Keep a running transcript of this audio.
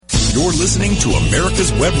You're listening to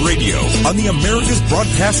America's Web Radio on the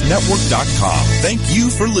AmericasBroadcastNetwork.com. Thank you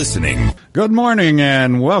for listening. Good morning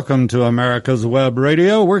and welcome to America's Web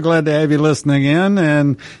Radio. We're glad to have you listening in,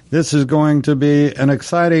 and this is going to be an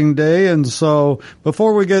exciting day. And so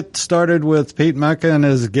before we get started with Pete Mecca and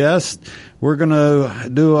his guest, we're going to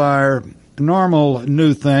do our normal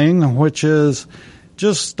new thing, which is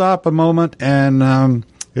just stop a moment and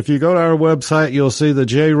if you go to our website, you'll see the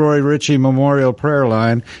J. Roy Ritchie Memorial Prayer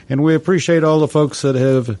Line, and we appreciate all the folks that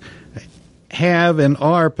have and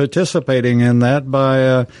are participating in that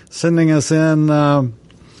by sending us in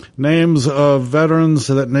names of veterans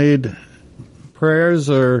that need prayers,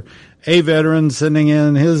 or a veteran sending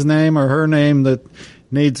in his name or her name that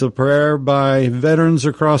needs a prayer by veterans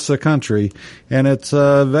across the country. And it's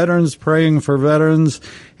veterans praying for veterans.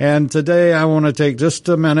 And today I want to take just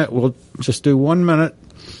a minute. We'll just do 1 minute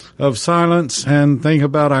of silence and think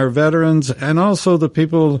about our veterans and also the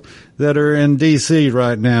people that are in D.C.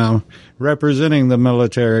 right now representing the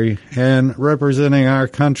military and representing our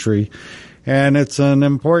country. And it's an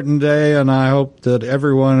important day, and I hope that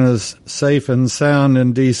everyone is safe and sound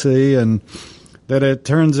in D.C. and that it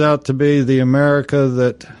turns out to be the America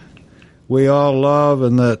that we all love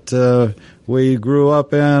and that we grew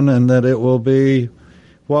up in, and that it will be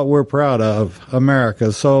what we're proud of,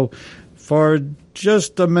 America. So for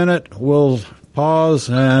just a minute, we'll pause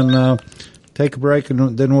and take a break,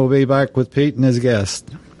 and then we'll be back with Pete and his guest.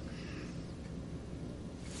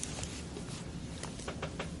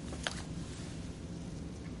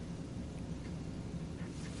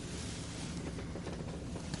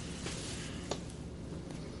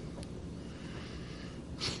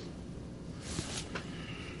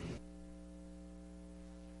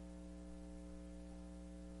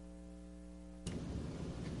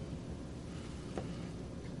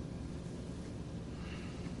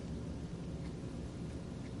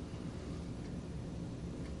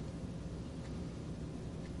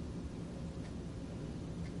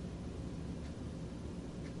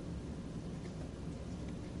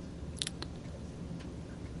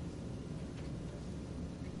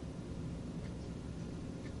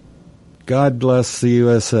 God bless the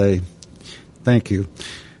USA. Thank you.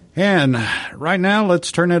 And right now, let's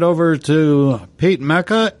turn it over to Pete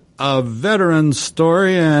Mecca, a veteran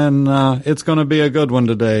story, and it's going to be a good one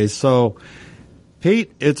today. So,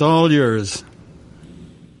 Pete, it's all yours.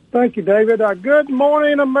 Thank you, David. Good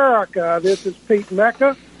morning, America. This is Pete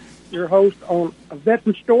Mecca, your host on A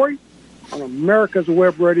Veteran Story on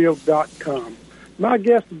AmericasWebRadio.com. My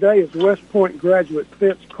guest today is West Point graduate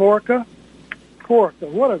Vince Corica.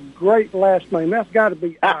 What a great last name. That's got to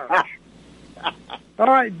be Irish. All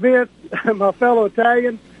right, Vince, my fellow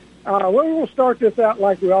Italian, we're going to start this out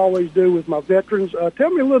like we always do with my veterans. Tell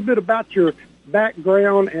me a little bit about your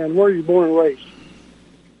background and where you're born and raised.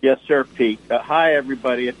 Yes, sir, Pete. Hi,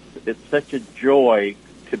 everybody. It's such a joy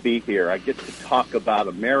to be here. I get to talk about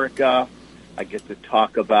America. I get to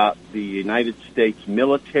talk about the United States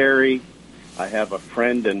military. I have a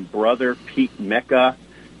friend and brother, Pete Mecca,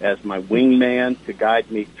 as my wingman to guide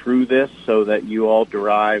me through this so that you all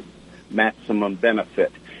derive maximum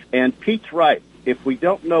benefit. And Pete's right. If we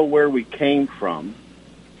don't know where we came from,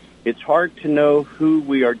 it's hard to know who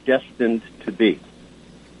we are destined to be.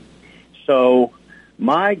 So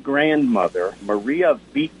my grandmother, Maria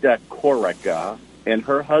Vita Corica, and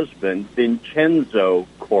her husband, Vincenzo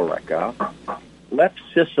Corica, left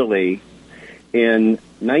Sicily in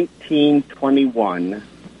 1921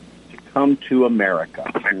 come to America.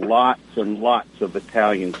 Lots and lots of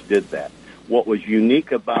Italians did that. What was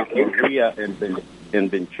unique about Maria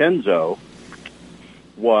and Vincenzo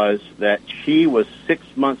was that she was 6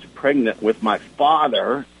 months pregnant with my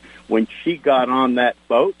father when she got on that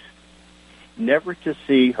boat, never to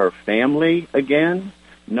see her family again,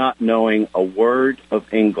 not knowing a word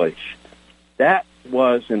of English. That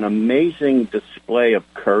was an amazing display of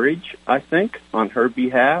courage, I think, on her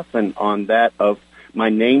behalf and on that of my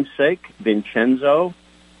namesake, Vincenzo,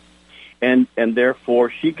 and therefore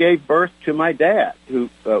she gave birth to my dad, who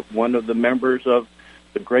one of the members of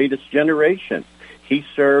the greatest generation. He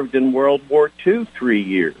served in World War II 3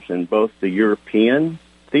 years in both the European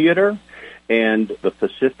theater and the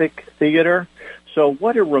Pacific theater. So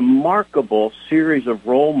what a remarkable series of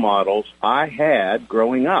role models I had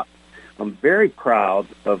growing up. I'm very proud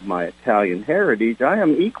of my Italian heritage. I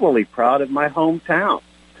am equally proud of my hometown,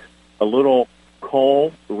 a little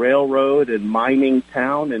coal, railroad, and mining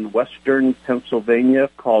town in western Pennsylvania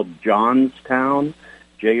called Johnstown,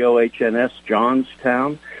 Johns,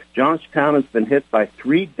 Johnstown. Johnstown has been hit by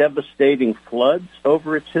 3 devastating floods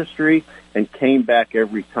over its history and came back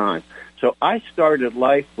every time. So I started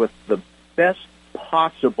life with the best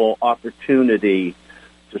possible opportunity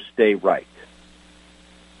to stay right.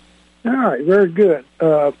 All right, very good.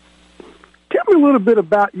 Tell me a little bit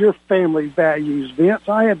about your family values, Vince.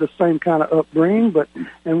 I had the same kind of upbringing,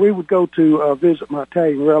 and we would go to visit my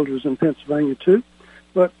Italian relatives in Pennsylvania too.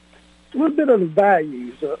 But a little bit of the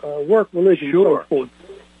values, work, religion, sure. so forth.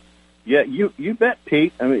 Yeah, you bet,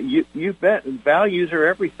 Pete. I mean, you bet. Values are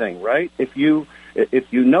everything, right? If you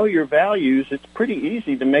know your values, it's pretty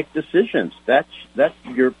easy to make decisions. That's the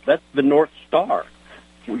North Star,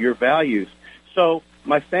 your values. So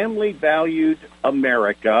my family valued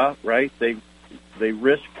America, right? They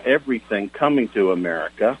risked everything coming to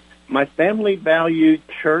America. My family valued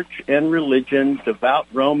church and religion, devout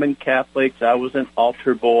Roman Catholics. I was an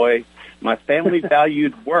altar boy. My family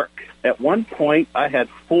valued work. At one point, I had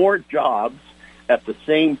 4 jobs at the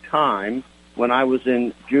same time when I was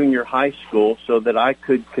in junior high school so that I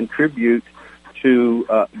could contribute to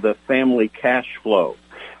the family cash flow.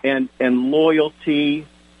 And loyalty,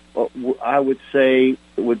 I would say,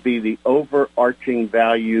 would be the overarching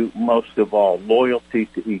value most of all. Loyalty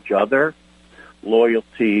to each other,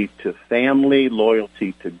 loyalty to family,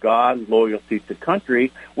 loyalty to God, loyalty to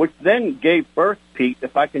country, which then gave birth, Pete,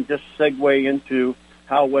 if I can just segue into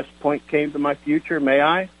how West Point came to my future, may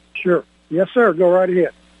I? Sure. Yes, sir. Go right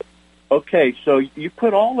ahead. Okay, so you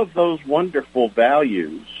put all of those wonderful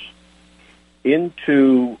values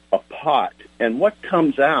into a pot, and what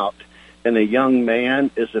comes out in a young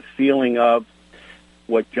man is a feeling of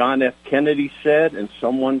what John F. Kennedy said, and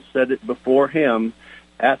someone said it before him,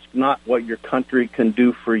 ask not what your country can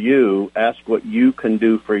do for you, ask what you can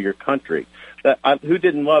do for your country. Who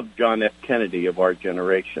didn't love John F. Kennedy of our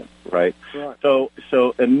generation, right? Right. So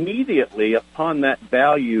immediately upon that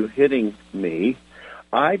value hitting me,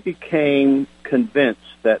 I became convinced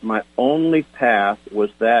that my only path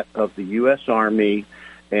was that of the U.S. Army,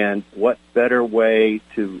 and what better way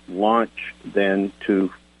to launch than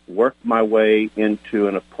to work my way into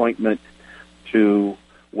an appointment to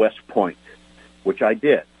West Point, which I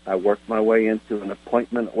did. I worked my way into an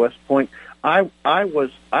appointment at West Point. I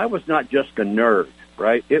was not just a nerd,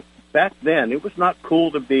 right? Back then it was not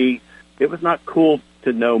cool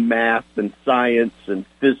to know math and science and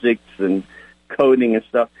physics and coding and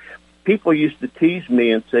stuff. People used to tease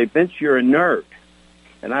me and say, Vince, you're a nerd.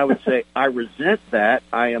 And I would say, I resent that.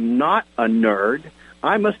 I am not a nerd.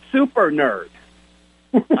 I'm a super nerd.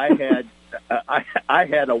 I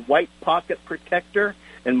had a white pocket protector,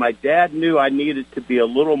 and my dad knew I needed to be a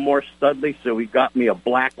little more studly, so he got me a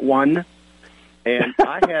black one. And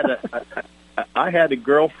I had a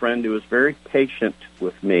girlfriend who was very patient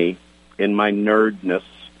with me in my nerdness,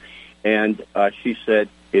 and she said,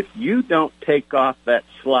 if you don't take off that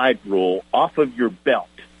slide rule off of your belt,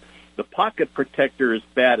 the pocket protector is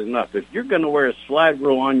bad enough. If you're going to wear a slide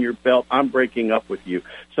rule on your belt, I'm breaking up with you.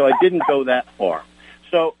 So I didn't go that far.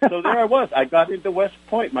 So there I was. I got into West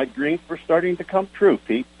Point. My dreams were starting to come true,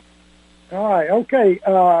 Pete. All right. Okay.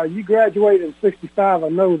 You graduated in 65. I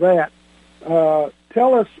know that.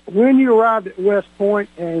 Tell us when you arrived at West Point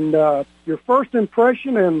and your first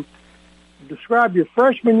impression, and describe your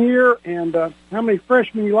freshman year and how many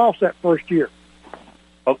freshmen you lost that first year.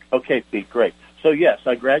 Okay, Pete, great. So, yes,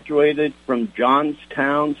 I graduated from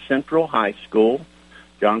Johnstown Central High School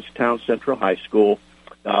on June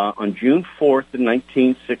 4th of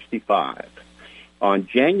 1965. On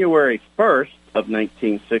January 1st of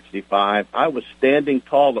 1965, I was standing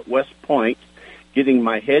tall at West Point, getting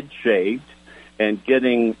my head shaved and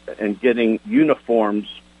getting uniforms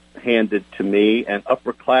handed to me and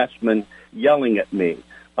upperclassmen yelling at me.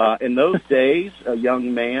 In those days, a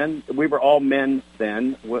young man, we were all men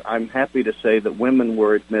then. I'm happy to say that women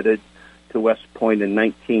were admitted to West Point in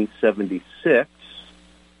 1976.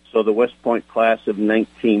 So the West Point class of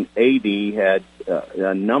 1980 had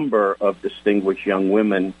a number of distinguished young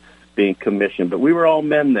women being commissioned. But we were all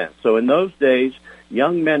men then. So in those days,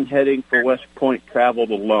 young men heading for West Point traveled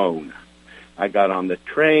alone. I got on the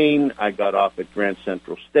train. I got off at Grand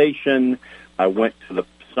Central Station. I went to the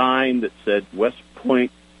sign that said West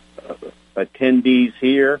Point attendees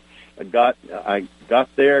here. I got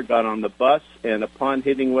there, got on the bus, and upon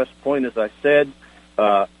hitting West Point, as I said,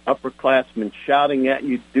 upperclassmen shouting at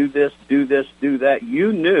you, do this, do this, do that.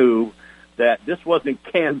 You knew that this wasn't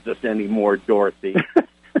Kansas anymore, Dorothy.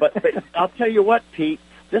 but I'll tell you what, Pete,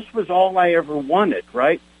 this was all I ever wanted,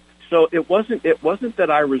 right? So it wasn't that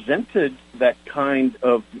I resented that kind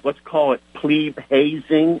of, let's call it plebe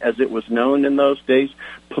hazing, as it was known in those days.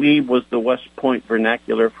 Plebe was the West Point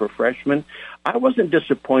vernacular for freshmen. I wasn't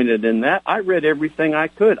disappointed in that. I read everything I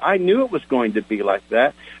could. I knew it was going to be like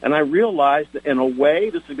that, and I realized that in a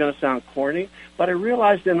way, this is going to sound corny, but I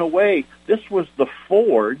realized in a way this was the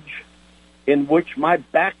forge in which my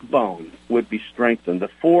backbone would be strengthened, the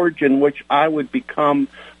forge in which I would become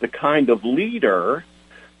the kind of leader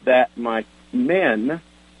that my men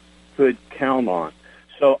could count on.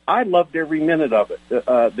 So I loved every minute of it.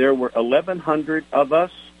 There were 1,100 of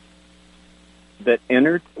us that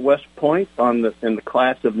entered West Point in the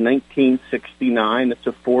class of 1969. It's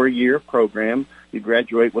a 4-year program. You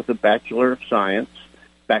graduate with a Bachelor of Science.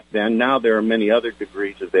 Back then, now there are many other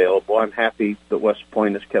degrees available. I'm happy that West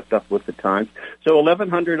Point has kept up with the times. So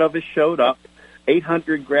 1,100 of us showed up.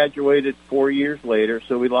 800 graduated 4 years later,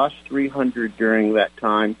 so we lost 300 during that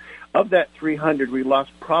time. Of that 300, we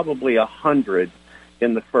lost probably 100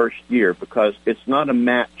 in the first year because it's not a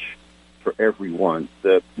match for everyone.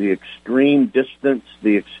 The extreme distance,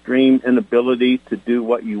 the extreme inability to do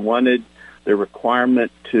what you wanted, the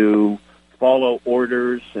requirement to follow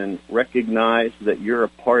orders and recognize that you're a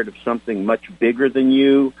part of something much bigger than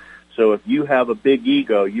you. So if you have a big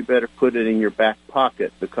ego, you better put it in your back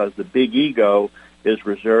pocket because the big ego is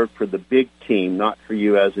reserved for the big team, not for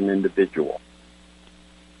you as an individual.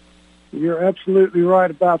 You're absolutely right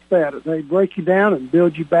about that. They break you down and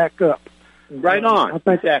build you back up. Right on.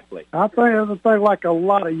 Exactly. I think like a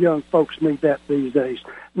lot of young folks need that these days.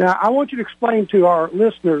 Now, I want you to explain to our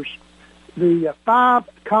listeners the 5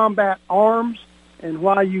 combat arms and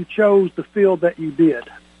why you chose the field that you did.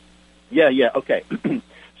 Yeah, okay.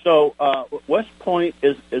 So West Point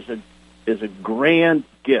is a grand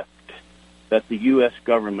gift that the U.S.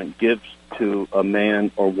 government gives to a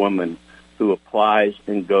man or woman who applies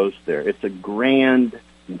and goes there. It's a grand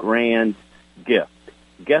gift.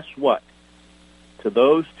 Guess what? To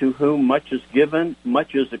those to whom much is given,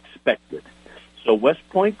 much is expected. So West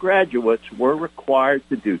Point graduates were required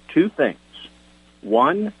to do 2 things.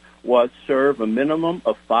 One was serve a minimum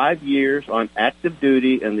of 5 years on active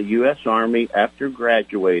duty in the U.S. Army after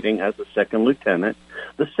graduating as a second lieutenant.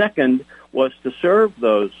 The second was to serve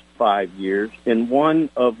those 5 years in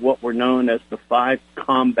one of what were known as the 5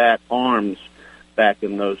 combat arms back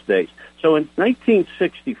in those days. So in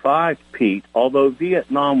 1965, Pete, although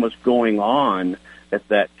Vietnam was going on at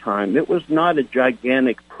that time, it was not a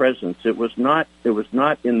gigantic presence. It was not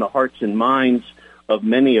in the hearts and minds of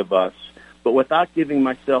many of us. But without giving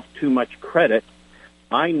myself too much credit,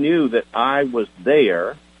 I knew that I was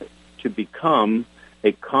there to become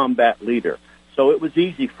a combat leader. So it was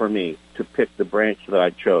easy for me to pick the branch that I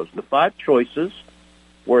chose. The 5 choices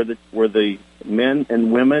were the men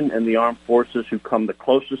and women in the armed forces who come the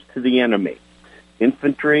closest to the enemy.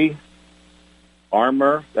 Infantry,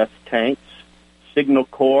 armor, that's tanks, signal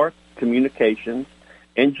corps, communications,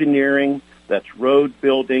 engineering, that's road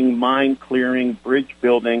building, mine clearing, bridge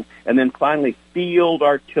building, and then finally field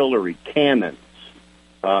artillery, cannons,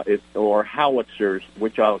 or howitzers,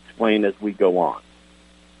 which I'll explain as we go on.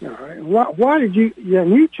 All right. Why did you? Yeah,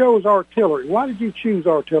 you chose artillery. Why did you choose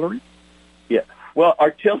artillery? Yeah. Well,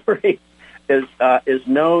 artillery is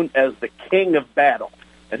known as the king of battle,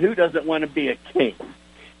 and who doesn't want to be a king?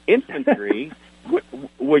 Infantry,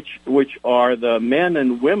 which are the men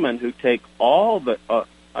and women who take all the.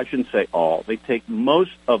 I shouldn't say all. They take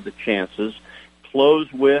most of the chances,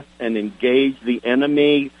 close with and engage the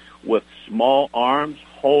enemy with small arms.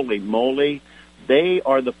 Holy moly. They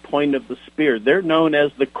are the point of the spear. They're known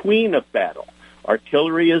as the queen of battle.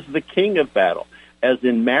 Artillery is the king of battle. As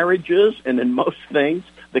in marriages and in most things,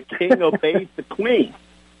 the king obeys the queen.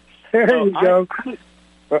 There you go.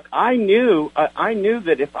 I knew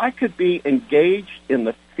that if I could be engaged in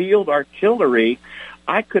the field artillery,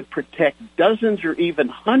 I could protect dozens or even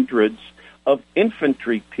hundreds of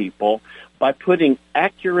infantry people by putting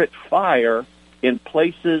accurate fire in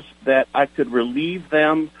places that I could relieve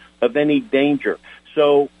them of any danger.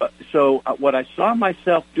 So what I saw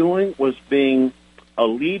myself doing was being a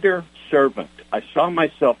leader servant. I saw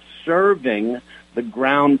myself serving the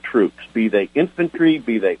ground troops, be they infantry,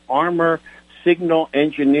 be they armor, signal,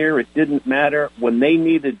 engineer, it didn't matter. When they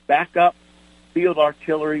needed backup, field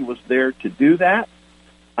artillery was there to do that.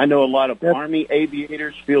 I know a lot of Army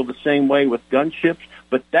aviators feel the same way with gunships,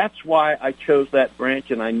 but that's why I chose that branch,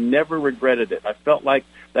 and I never regretted it. I felt like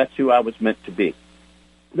that's who I was meant to be.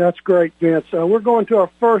 That's great, Vince. We're going to our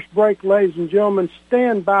first break, ladies and gentlemen.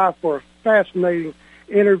 Stand by for a fascinating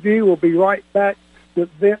interview. We'll be right back with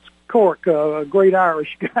Vince Cork, a great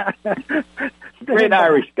Irish guy. Great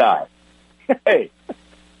Irish guy. Hey.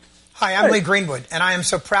 Hi, I'm Lee Greenwood, and I am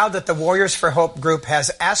so proud that the Warriors for Hope group has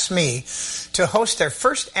asked me to host their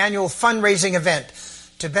first annual fundraising event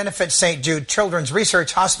to benefit St. Jude Children's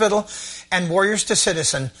Research Hospital and Warriors to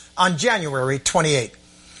Citizen on January 28.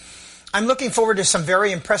 I'm looking forward to some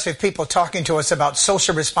very impressive people talking to us about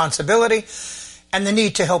social responsibility and the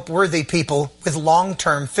need to help worthy people with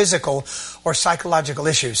long-term physical or psychological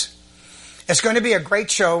issues. It's going to be a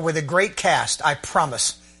great show with a great cast, I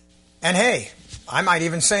promise. And hey, I might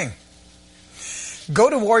even sing. Go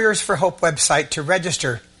to Warriors for Hope website to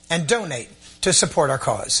register and donate to support our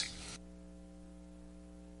cause.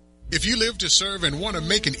 If you live to serve and want to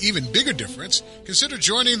make an even bigger difference, consider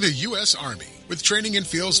joining the U.S. Army. With training in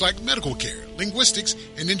fields like medical care, linguistics,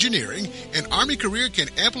 and engineering, an Army career can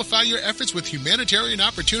amplify your efforts with humanitarian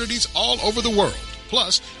opportunities all over the world.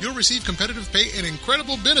 Plus, you'll receive competitive pay and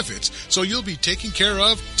incredible benefits, so you'll be taken care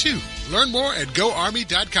of, too. Learn more at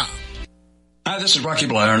GoArmy.com. Hi, this is Rocky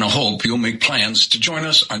Blair, and I hope you'll make plans to join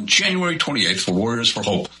us on January 28th for Warriors for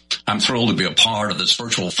Hope. I'm thrilled to be a part of this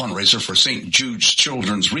virtual fundraiser for St. Jude's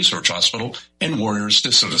Children's Research Hospital and Warriors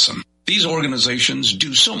to Citizen. These organizations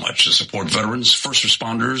do so much to support veterans, first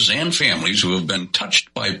responders, and families who have been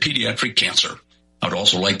touched by pediatric cancer. I'd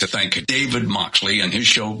also like to thank David Moxley and his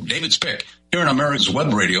show, David's Pick, here on America's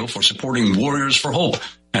Web Radio for supporting Warriors for Hope.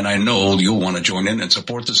 And I know you'll want to join in and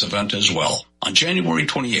support this event as well on January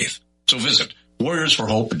 28th. So visit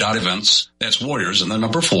warriorsforhope.events. That's warriors and the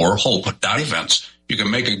number 4, hope.events. You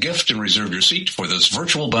can make a gift and reserve your seat for this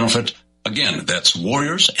virtual benefit. Again, that's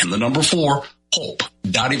warriors and the number 4,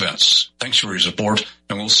 hope.events. Thanks for your support,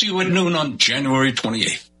 and we'll see you at noon on January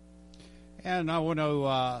 28th. And I want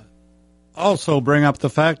to also bring up the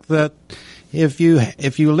fact that if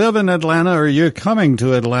you live in Atlanta or you're coming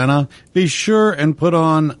to Atlanta, be sure and put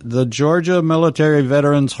on the Georgia Military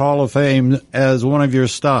Veterans Hall of Fame as one of your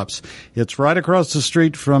stops. It's right across the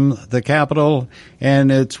street from the Capitol,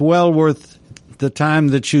 and it's well worth the time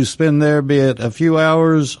that you spend there, be it a few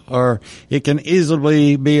hours or it can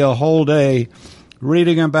easily be a whole day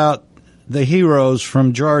reading about the heroes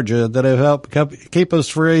from Georgia that have helped keep us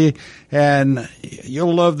free, and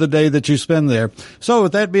you'll love the day that you spend there. So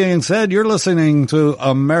with that being said, you're listening to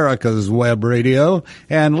America's Web Radio,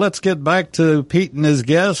 and let's get back to Pete and his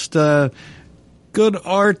guest, good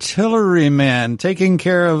artilleryman, taking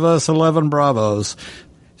care of us 11 Bravos.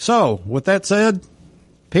 So with that said,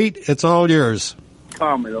 Pete, it's all yours.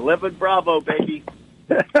 Come, 11 Bravo, baby.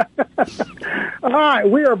 All right,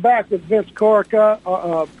 we are back with Vince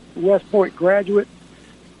Corca, West Point graduate.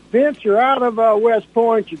 Vince, you're out of West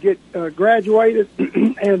Point. You get graduated,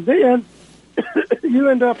 and then you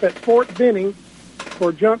end up at Fort Benning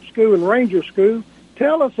for jump school and ranger school.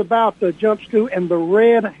 Tell us about the jump school and the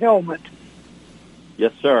red helmet.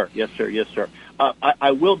 Yes, sir. Yes, sir. Yes, sir.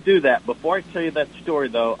 I will do that. Before I tell you that story,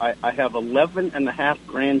 though, I have 11 and a half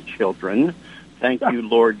grandchildren. Thank you,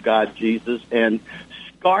 Lord God Jesus. And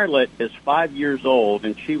Scarlett is 5 years old,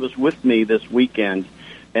 and she was with me this weekend.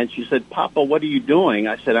 And she said, Papa, what are you doing?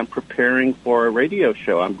 I said, I'm preparing for a radio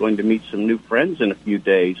show. I'm going to meet some new friends in a few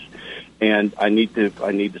days, and I need to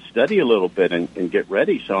study a little bit and get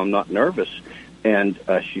ready so I'm not nervous. And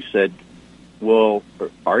she said, well,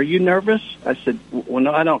 are you nervous? I said, well,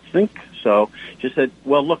 no, I don't think so. She said,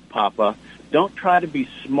 well, look, Papa, don't try to be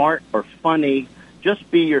smart or funny.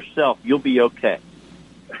 Just be yourself. You'll be okay.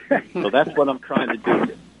 So that's what I'm trying to do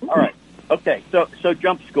here. All right. Okay, so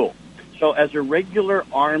jump school. So as a regular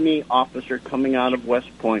Army officer coming out of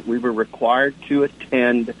West Point, we were required to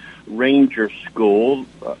attend Ranger School,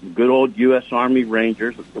 good old U.S. Army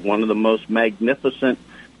Rangers, one of the most magnificent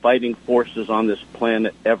fighting forces on this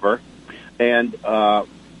planet ever. And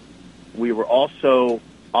we were also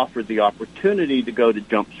offered the opportunity to go to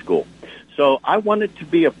jump school. So I wanted to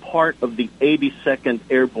be a part of the 82nd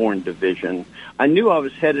Airborne Division. I knew I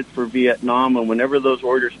was headed for Vietnam, and whenever those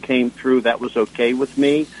orders came through, that was okay with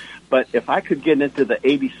me. But if I could get into the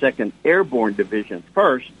 82nd Airborne Division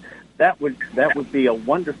first, that would be a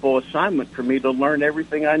wonderful assignment for me to learn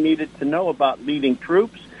everything I needed to know about leading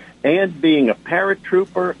troops and being a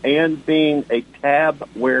paratrooper and being a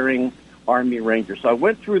tab-wearing Army Ranger. So I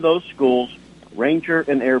went through those schools, Ranger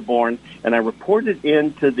and Airborne, and I reported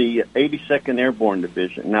into the 82nd Airborne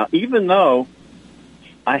Division. Now, even though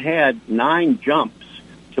I had 9 jumps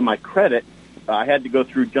to my credit, I had to go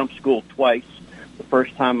through jump school twice. The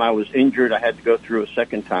first time I was injured, I had to go through a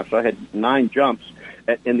second time. So I had 9 jumps.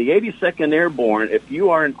 In the 82nd Airborne, if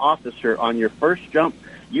you are an officer on your first jump,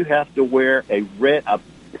 you have to wear a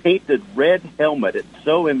painted red helmet. It's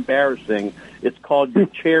so embarrassing. It's called your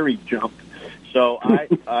cherry jump. So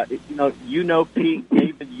Pete,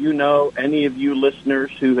 David, any of you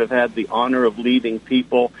listeners who have had the honor of leading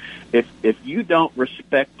people, if you don't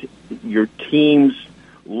respect your team's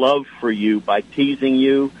love for you by teasing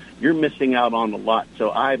you, you're missing out on a lot. So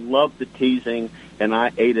I loved the teasing, and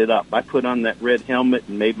I ate it up. I put on that red helmet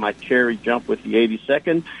and made my cherry jump with the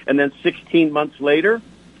 82nd, and then 16 months later,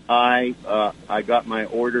 I got my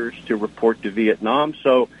orders to report to Vietnam.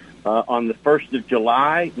 So on the 1st of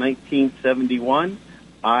July, 1971,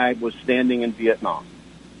 I was standing in Vietnam.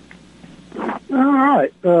 All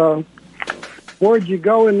right. Where'd you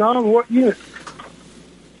go in Nam? What unit?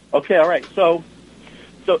 Okay, all right. So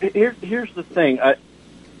here's the thing.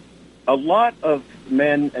 A lot of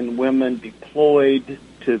men and women deployed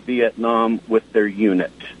to Vietnam with their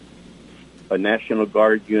unit. A National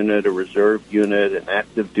Guard unit, a reserve unit, an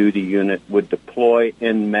active duty unit would deploy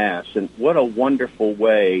en masse. And what a wonderful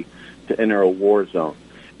way to enter a war zone.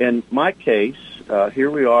 In my case, here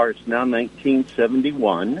we are, it's now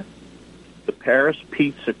 1971. The Paris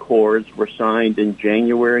Peace Accords were signed in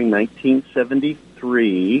January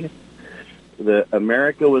 1973.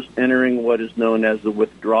 America was entering what is known as the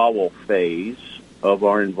withdrawal phase of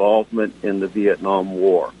our involvement in the Vietnam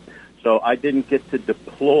War. So I didn't get to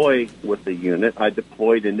deploy with the unit. I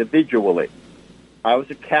deployed individually. I was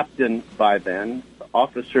a captain by then.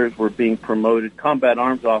 Officers were being promoted, combat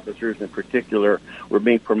arms officers in particular, were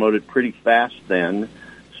being promoted pretty fast then.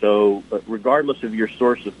 So regardless of your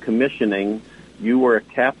source of commissioning, you were a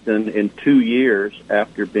captain in 2 years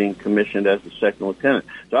after being commissioned as a second lieutenant.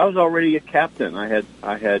 So I was already a captain.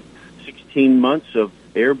 I had 16 months of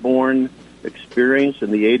airborne experience in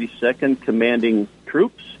the 82nd, commanding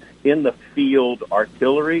troops in the field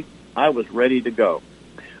artillery. I was ready to go.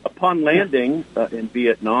 Upon landing in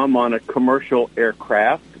Vietnam on a commercial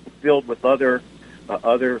aircraft filled with other,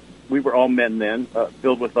 we were all men then,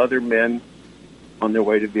 filled with other men on their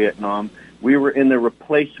way to Vietnam, we were in the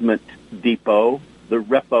replacement depot, the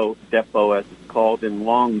repo depot as it's called, in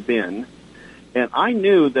Long Binh. And I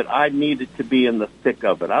knew that I needed to be in the thick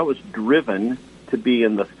of it. I was driven to be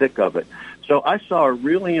in the thick of it. So I saw a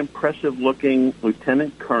really impressive-looking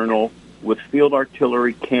lieutenant colonel with field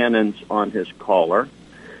artillery cannons on his collar.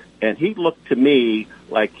 And he looked to me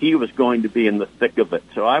like he was going to be in the thick of it.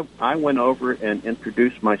 So I went over and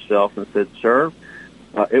introduced myself and said, "Sir,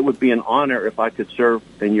 it would be an honor if I could serve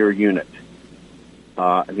in your unit."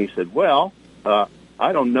 And he said, "Well,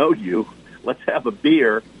 I don't know you. Let's have a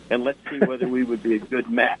beer and let's see whether we would be a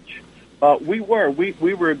good match." We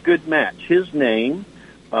were a good match. His name,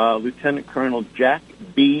 Lieutenant Colonel Jack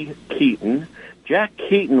B. Keaton. Jack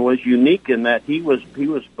Keaton was unique in that he was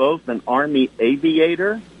both an Army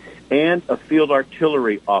aviator and a field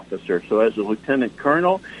artillery officer. So as a lieutenant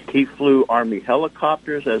colonel, he flew Army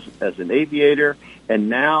helicopters as an aviator, and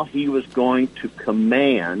now he was going to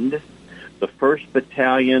command the 1st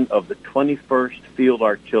Battalion of the 21st Field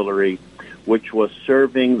Artillery, which was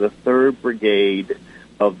serving the 3rd Brigade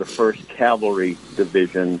of the 1st Cavalry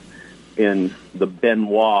Division in the Bien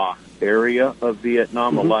Hoa area of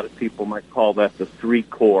Vietnam. Mm-hmm. A lot of people might call that the 3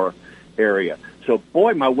 Corps area. So,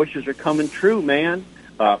 boy, my wishes are coming true, man.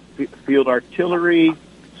 Field Artillery,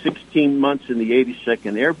 16 months in the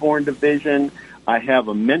 82nd Airborne Division. I have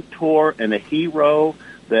a mentor and a hero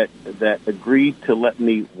that agreed to let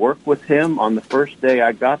me work with him on the first day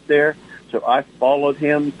I got there. So I followed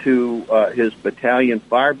him to his battalion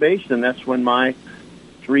fire base, and that's when my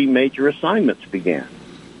 3 major assignments began.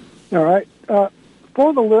 All right.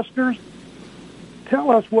 For the listeners,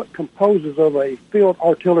 tell us what composes of a field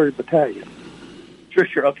artillery battalion.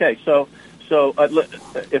 Sure. Okay, so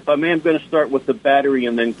if I may, I'm going to start with the battery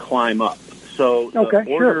and then climb up. So the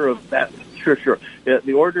order of battle, sure.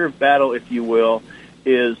 The order of battle, if you will,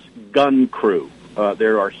 is gun crew.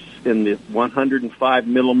 There are in the 105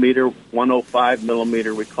 millimeter, 105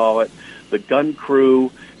 millimeter, we call it. The gun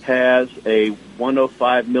crew has a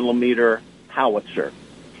 105 millimeter howitzer,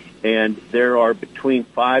 and there are between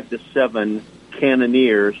 5 to 7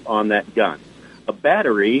 cannoneers on that gun. A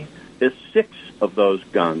battery is 6 of those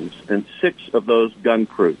guns and 6 of those gun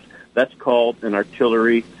crews. That's called an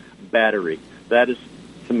artillery battery. That is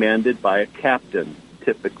commanded by a captain,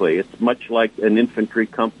 typically. It's much like an infantry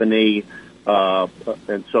company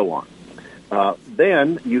and so on.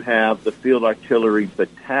 Then you have the Field Artillery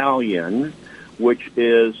Battalion, which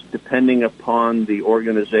is, depending upon the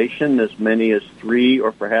organization, as many as 3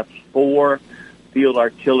 or perhaps 4 field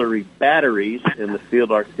artillery batteries in the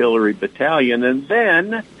Field Artillery Battalion. And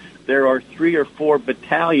then there are 3 or 4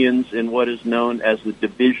 battalions in what is known as the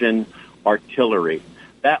Division Artillery.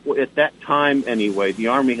 At that time, anyway, the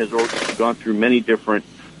Army has gone through many different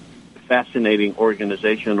fascinating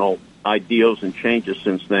organizational ideals and changes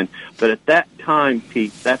since then. But at that time,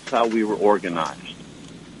 Pete, that's how we were organized.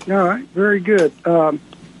 All right, very good. Tell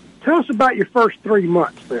us about your first 3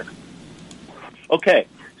 months there. Okay,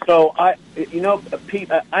 So Pete,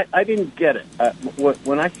 I didn't get it.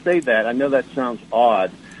 When I say that, I know that sounds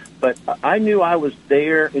odd, but I knew I was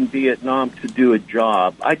there in Vietnam to do a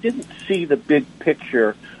job. I didn't see the big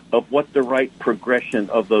picture of what the right progression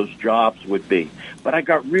of those jobs would be. But I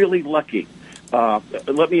got really lucky.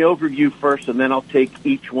 Let me overview first, and then I'll take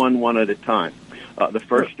each one at a time. The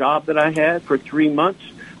first job that I had for 3 months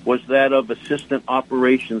was that of Assistant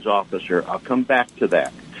Operations Officer. I'll come back to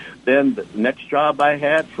that. Then the next job I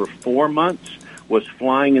had for 4 months was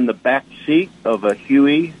flying in the back seat of a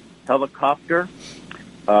Huey helicopter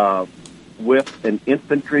with an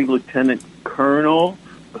infantry lieutenant colonel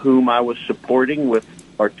whom I was supporting with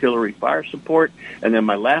artillery fire support, and then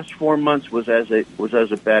my last 4 months was as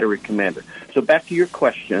a battery commander. So back to your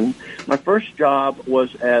question, my first job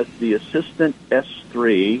was as the assistant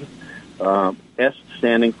S3, S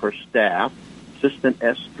standing for staff, assistant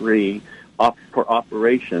S3 for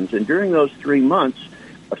operations, and during those 3 months,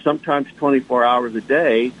 sometimes 24 hours a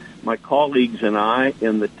day, my colleagues and I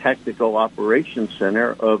in the Tactical Operations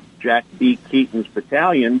Center of Jack B. Keaton's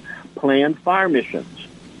battalion planned fire missions.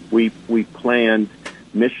 We planned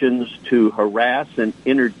missions to harass and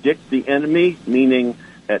interdict the enemy, meaning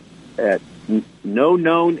at no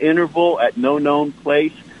known interval, at no known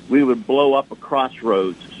place, we would blow up a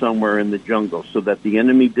crossroads somewhere in the jungle so that the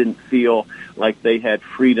enemy didn't feel like they had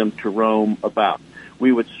freedom to roam about.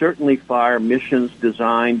 We would certainly fire missions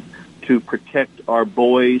designed to protect our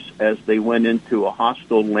boys as they went into a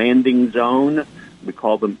hostile landing zone. We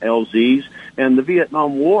call them LZs. And the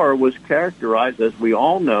Vietnam War was characterized, as we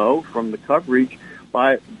all know from the coverage,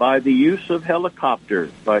 by the use of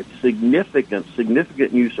helicopters, by significant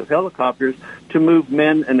use of helicopters to move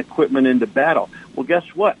men and equipment into battle. Well, guess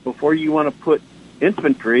what? Before you want to put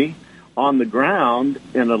infantry on the ground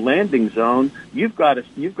in a landing zone, you've got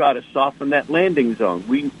to soften that landing zone.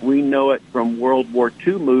 We know it from World War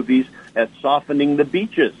II movies as softening the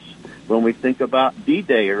beaches when we think about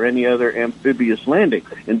D-Day or any other amphibious landing.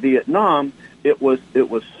 In Vietnam, it was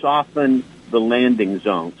soften the landing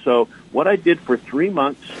zone. So what I did for 3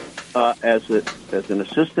 months as an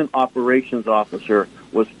assistant operations officer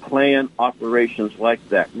was plan operations like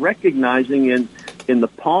that, recognizing in the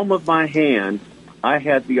palm of my hand, I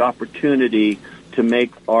had the opportunity to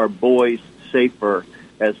make our boys safer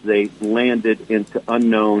as they landed into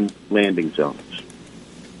unknown landing zones.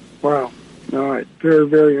 Wow. All right. Very,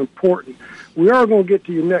 very important. We are going to get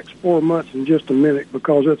to your next 4 months in just a minute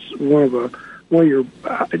because it's one of your,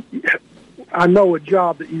 I know a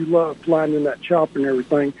job that you love, flying in that chopper and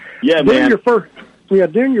everything. Yeah, man.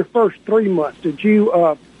 During your first 3 months, did you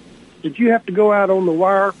have to go out on the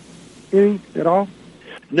wire any at all?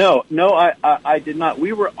 No, I did not.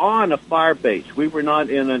 We were on a fire base. We were not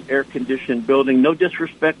in an air-conditioned building. No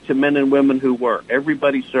disrespect to men and women who were.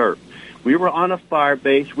 Everybody served. We were on a fire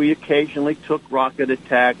base. We occasionally took rocket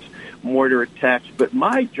attacks, mortar attacks, but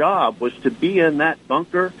my job was to be in that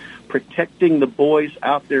bunker protecting the boys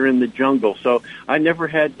out there in the jungle. So I never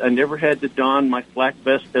had to don my flak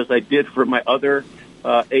vest as I did for my other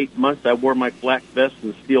 8 months. I wore my flak vest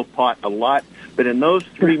and steel pot a lot. But in those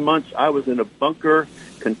 3 months, I was in a bunker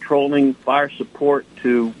controlling fire support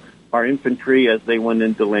to our infantry as they went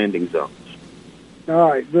into landing zones. All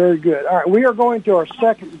right, very good. All right, we are going to our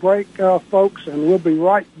second break, folks, and we'll be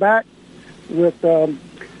right back with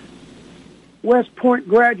West Point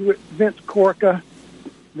graduate Vince Corca.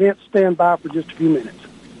 Vince, stand by for just a few minutes.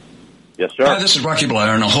 Yes, sir. Hi, this is Rocky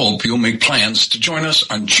Blair, and I hope you'll make plans to join us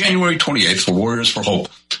on January 28th for Warriors for Hope.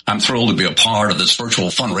 I'm thrilled to be a part of this virtual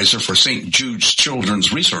fundraiser for St. Jude's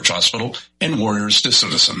Children's Research Hospital and Warriors to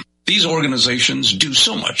Citizen. These organizations do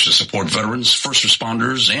so much to support veterans, first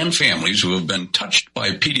responders, and families who have been touched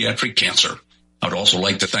by pediatric cancer. I'd also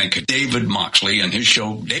like to thank David Moxley and his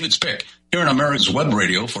show, David's Pick, here on America's Web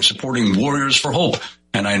Radio for supporting Warriors for Hope.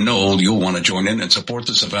 And I know you'll want to join in and support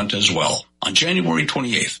this event as well on January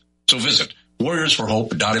 28th. So visit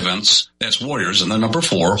warriorsforhope.events. That's warriors and the number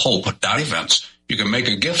 4, hope.events. You can make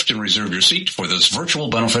a gift and reserve your seat for this virtual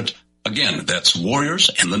benefit. Again, that's warriors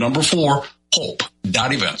and the number 4,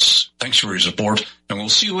 hope.events. Thanks for your support, and we'll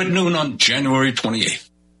see you at noon on January 28th.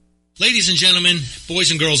 Ladies and gentlemen, boys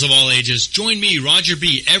and girls of all ages, join me, Roger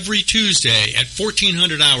B., every Tuesday at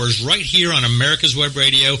 1400 hours right here on America's Web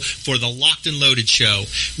Radio for the Locked and Loaded Show.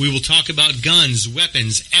 We will talk about guns,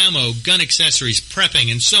 weapons, ammo, gun accessories,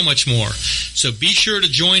 prepping, and so much more. So be sure to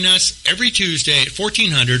join us every Tuesday at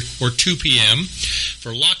 1400 or 2 p.m.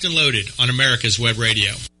 for Locked and Loaded on America's Web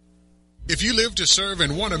Radio. If you live to serve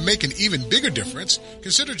and want to make an even bigger difference,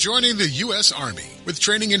 consider joining the U.S. Army. With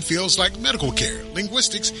training in fields like medical care,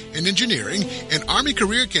 linguistics, and engineering, an Army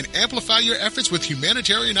career can amplify your efforts with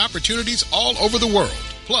humanitarian opportunities all over the world.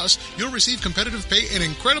 Plus, you'll receive competitive pay and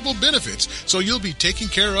incredible benefits, so you'll be taken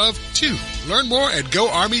care of, too. Learn more at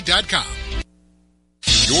GoArmy.com.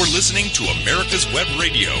 You're listening to America's Web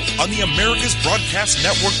Radio on the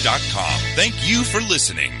AmericasBroadcastNetwork.com. Thank you for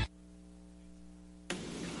listening.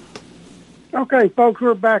 Okay, folks,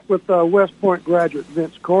 we're back with West Point graduate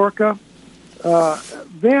Vince Corica.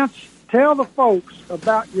 Vince, tell the folks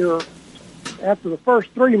about after the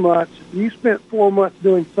first 3 months, you spent 4 months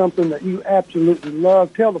doing something that you absolutely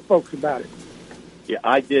love. Tell the folks about it. Yeah,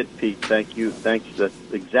 I did, Pete. Thank you. Thanks. That's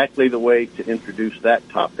exactly the way to introduce that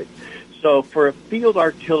topic. So for a field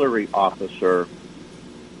artillery officer,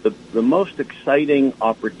 the most exciting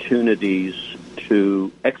opportunities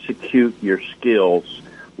to execute your skills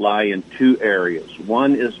lie in two areas.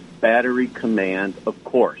 One is battery command, of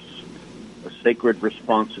course, a sacred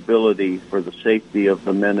responsibility for the safety of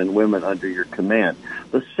the men and women under your command.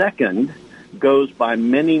 The second goes by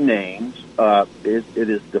many names. It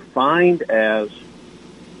is defined as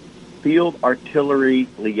Field Artillery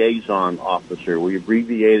Liaison Officer. We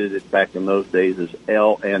abbreviated it back in those days as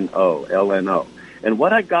LNO. And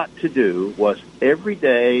what I got to do was every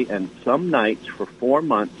day and some nights for 4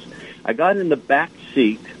 months, I got in the back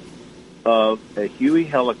seat of a Huey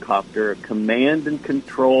helicopter, a command and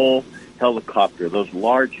control helicopter, those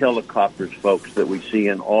large helicopters, folks, that we see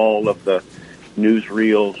in all of the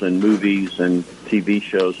newsreels and movies and TV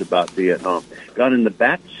shows about Vietnam. Got in the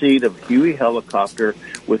back seat of Huey helicopter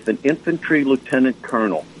with an infantry lieutenant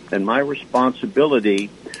colonel, and my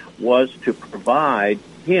responsibility was to provide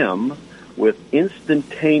him with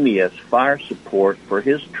instantaneous fire support for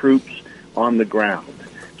his troops on the ground.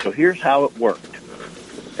 So here's how it worked.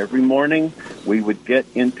 Every morning, we would get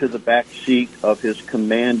into the back seat of his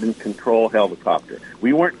command and control helicopter.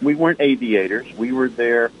 We weren't aviators. We were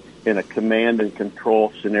there in a command and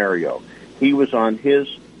control scenario. He was on his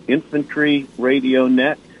infantry radio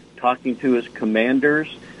net talking to his commanders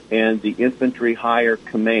and the infantry higher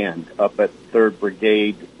command up at 3rd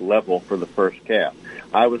Brigade level for the 1st CAF.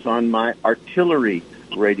 I was on my artillery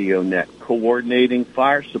radio net coordinating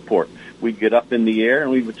fire support. We'd get up in the air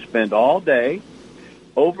and we would spend all day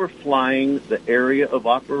overflying the area of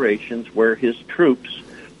operations where his troops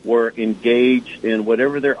were engaged in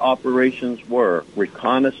whatever their operations were,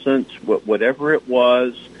 reconnaissance, whatever it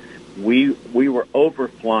was. We were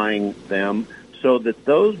overflying them so that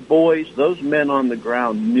those boys, those men on the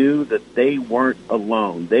ground knew that they weren't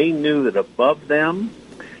alone. They knew that above them,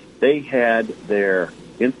 they had their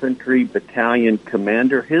infantry battalion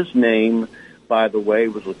commander. His name, by the way,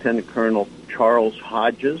 was Lieutenant Colonel Charles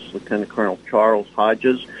Hodges. Lieutenant Colonel Charles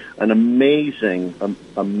Hodges, an amazing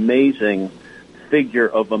figure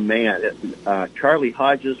of a man. Charlie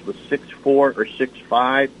Hodges was 6'4" or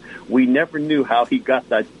 6'5". We never knew how he got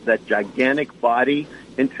that gigantic body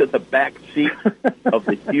into the back seat of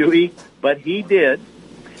the Huey, but he did,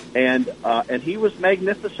 and he was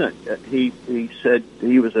magnificent. He said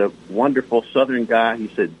he was a wonderful Southern guy. He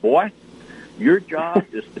said, "Boy, your job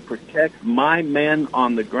is to protect my men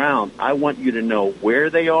on the ground. I want you to know where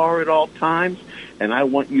they are at all times, and I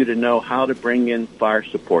want you to know how to bring in fire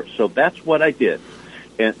support." So that's what I did.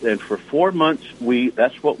 And for 4 months,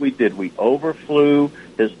 that's what we did. We overflew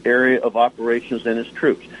his area of operations and his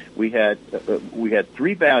troops. We had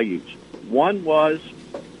 3 values. One was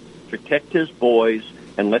protect his boys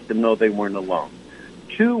and let them know they weren't alone.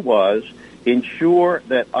 2 was ensure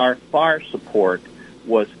that our fire support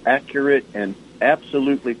was accurate and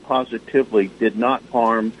absolutely positively did not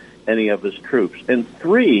harm any of his troops. And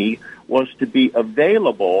 3 was to be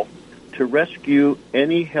available to rescue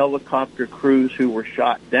any helicopter crews who were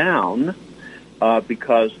shot down,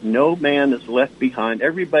 because no man is left behind.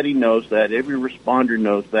 Everybody knows that. Every responder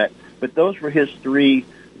knows that. But those were his 3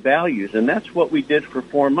 values, and that's what we did for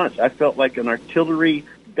 4 months. I felt like an artillery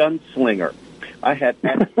gunslinger. I had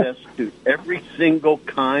access to every single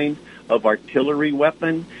kind of artillery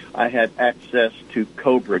weapon. I had access to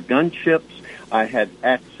Cobra gunships. I had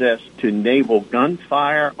access to naval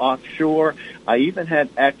gunfire offshore. I even had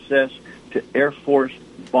access to Air Force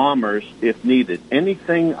bombers if needed.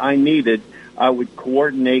 Anything I needed, I would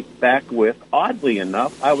coordinate back with. Oddly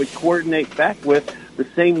enough, I would coordinate back with the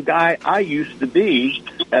same guy I used to be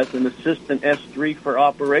as an assistant S3 for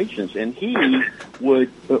operations, and he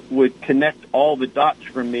would connect all the dots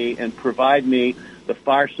for me and provide me the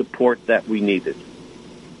fire support that we needed.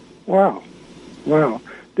 Wow.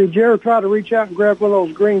 Did you ever try to reach out and grab one of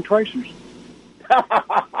those green tracers?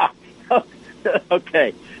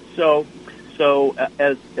 Okay, so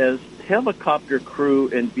as helicopter crew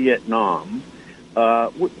in Vietnam,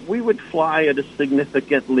 we would fly at a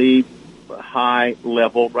significantly high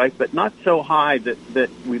level, right? But not so high that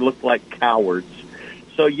we looked like cowards.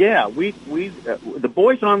 So yeah, the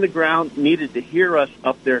boys on the ground needed to hear us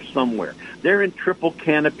up there somewhere. They're in triple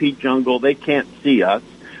canopy jungle. They can't see us,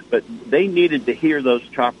 but they needed to hear those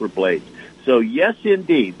chopper blades. So yes,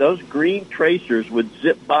 indeed, those green tracers would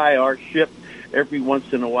zip by our ship every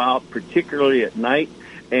once in a while, particularly at night.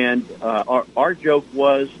 And our joke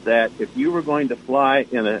was that if you were going to fly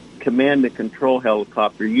in a command and control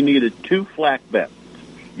helicopter, you needed 2 flak vests.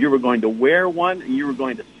 You were going to wear one, and you were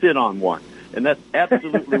going to sit on one. And that's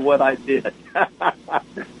absolutely what I did.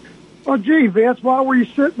 Well, gee, Vince, why were you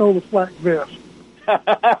sitting on the flak vest?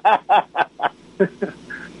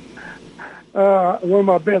 One of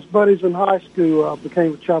my best buddies in high school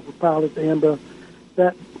became a chopper pilot, and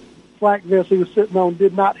that flak vest he was sitting on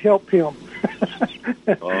did not help him.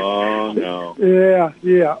 Oh, no.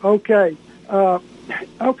 Yeah. Okay.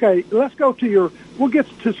 Okay, let's go to we'll get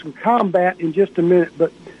to some combat in just a minute,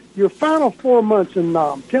 but your final 4 months in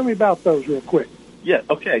Nam, tell me about those real quick. Yeah,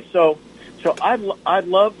 okay. So I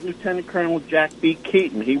love Lieutenant Colonel Jack B.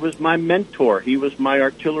 Keaton. He was my mentor. He was my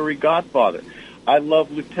artillery godfather. I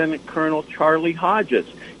love Lieutenant Colonel Charlie Hodges.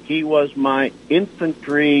 He was my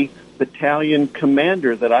infantry battalion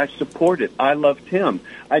commander that I supported. I loved him.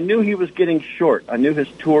 I knew he was getting short. I knew his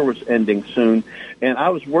tour was ending soon, and I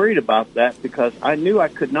was worried about that because I knew I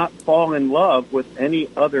could not fall in love with any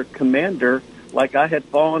other commander like I had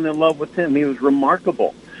fallen in love with him. He was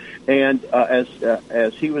remarkable. And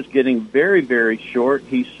as he was getting very, very short,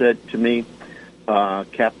 he said to me,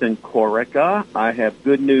 Captain Koreka, I have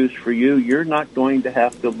good news for you. You're not going to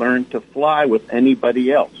have to learn to fly with anybody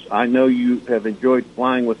else. I know you have enjoyed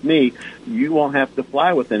flying with me. You won't have to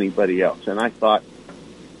fly with anybody else. And I thought,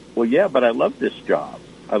 well, yeah, but I love this job.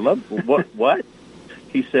 I love what?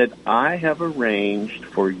 He said, I have arranged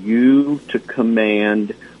for you to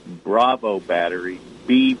command Bravo Battery,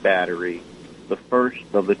 B Battery, the first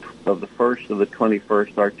of the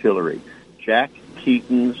 21st Artillery, Jack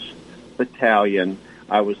Keaton's battalion.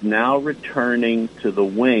 I was now returning to the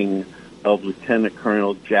wing of Lieutenant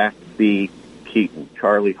Colonel Jack B. Keaton.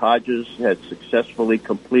 Charlie Hodges had successfully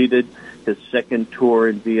completed his second tour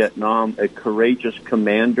in Vietnam, a courageous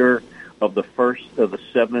commander of the 1st of the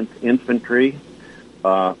 7th Infantry,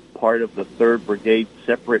 part of the 3rd Brigade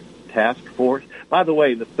Separate Task Force. By the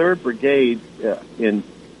way, the 3rd Brigade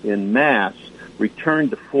in mass returned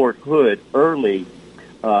to Fort Hood early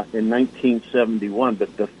in 1971,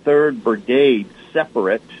 but the 3rd Brigade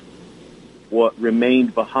Separate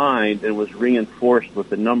remained behind and was reinforced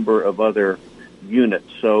with a number of other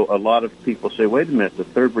units. So a lot of people say, wait a minute, the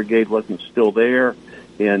 3rd Brigade wasn't still there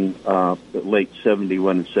in late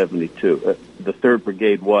 71 and 72. The 3rd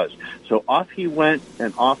Brigade was. So off he went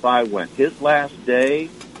and off I went. His last day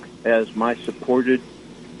as my supported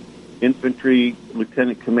infantry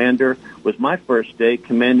lieutenant commander was my first day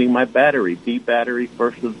commanding my battery, B Battery,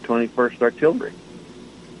 1st of the 21st Artillery.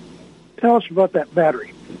 Tell us about that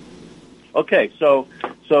battery. Okay, so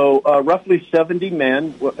roughly 70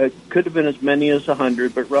 men. It could have been as many as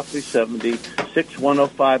 100, but roughly 70. 6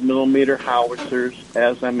 105-millimeter howitzers,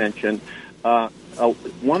 as I mentioned. A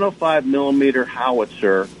 105-millimeter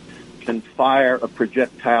howitzer can fire a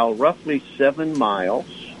projectile roughly 7 miles.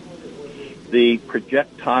 The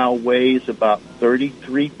projectile weighs about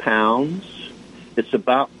 33 pounds. It's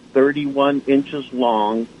about 31 inches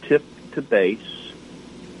long, tip to base.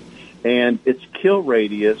 And its kill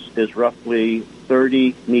radius is roughly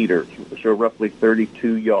 30 meters, so roughly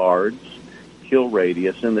 32 yards kill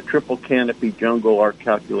radius. In the triple canopy jungle, our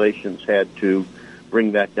calculations had to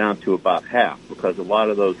bring that down to about half because a lot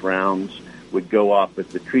of those rounds would go off at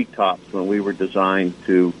the treetops when we were designed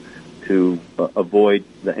to avoid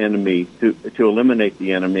the enemy, to eliminate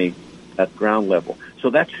the enemy at ground level. So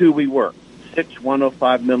that's who we were, 6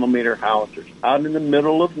 105-millimeter howitzers out in the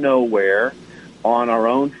middle of nowhere on our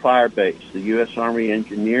own fire base. The U.S. Army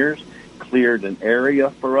engineers cleared an area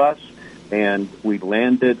for us, and we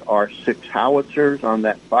landed our 6 howitzers on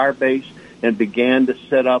that fire base and began to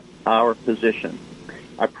set up our position.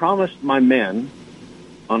 I promised my men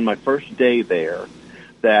on my first day there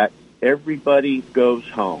that everybody goes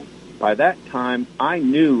home. By that time, I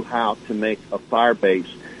knew how to make a fire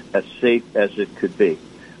base as safe as it could be.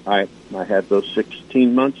 I had those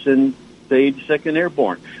 16 months in the 82nd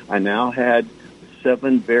Airborne. I now had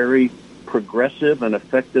 7 very progressive and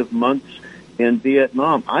effective months in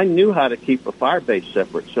Vietnam. I knew how to keep a fire base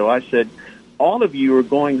separate. So I said, all of you are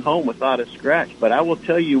going home without a scratch, but I will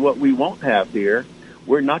tell you what we won't have here.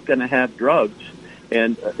 We're not going to have drugs.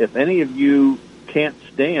 And if any of you can't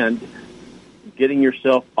stand getting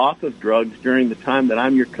yourself off of drugs during the time that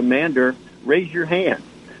I'm your commander, raise your hand.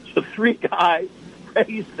 So 3 guys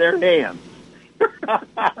raised their hands.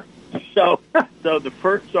 So the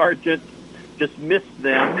first sergeant dismissed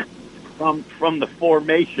them from the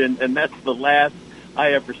formation, and that's the last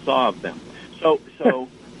I ever saw of them. So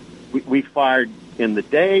we fired in the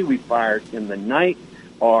day, we fired in the night.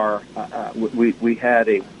 We had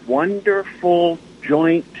a wonderful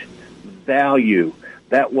joint value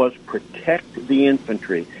that was protect the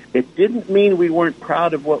infantry. It didn't mean we weren't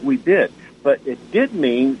proud of what we did, but it did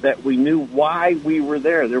mean that we knew why we were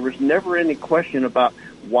there. There was never any question about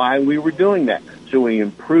why we were doing that. So we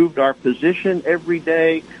improved our position every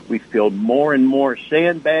day. We filled more and more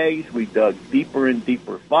sandbags. We dug deeper and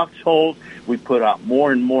deeper foxholes. We put out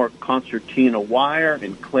more and more concertina wire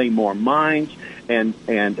and claymore mines,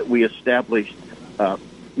 and we established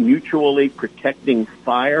mutually protecting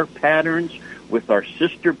fire patterns with our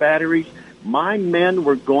sister batteries. My men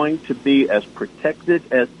were going to be as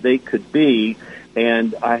protected as they could be,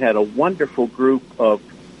 and I had a wonderful group of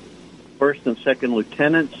first and second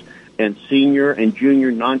lieutenants and senior and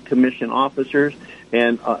junior non-commissioned officers.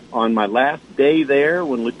 And on my last day there,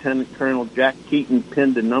 when Lieutenant Colonel Jack Keaton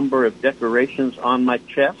pinned a number of decorations on my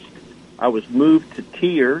chest, I was moved to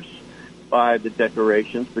tears by the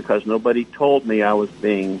decorations because nobody told me I was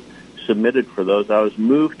being submitted for those. I was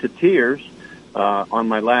moved to tears on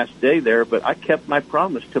my last day there, but I kept my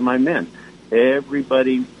promise to my men.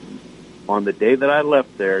 Everybody, on the day that I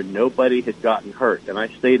left there, nobody had gotten hurt. And I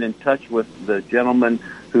stayed in touch with the gentleman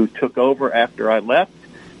who took over after I left,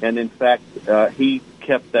 and in fact, he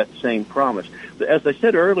kept that same promise. As I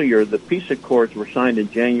said earlier, the peace accords were signed in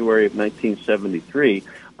January of 1973.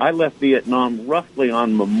 I left Vietnam roughly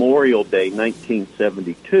on Memorial Day,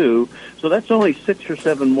 1972, so that's only 6 or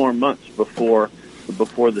 7 more months before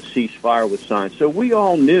the ceasefire was signed. So we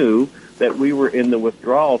all knew that we were in the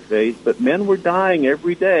withdrawal phase, but men were dying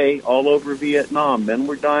every day all over Vietnam. Men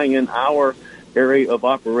were dying in our area of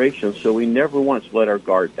operations, so we never once let our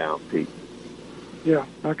guard down, Pete. Yeah,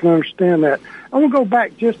 I can understand that. I want to go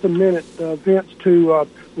back just a minute, Vince, to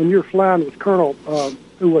when you were flying with Colonel,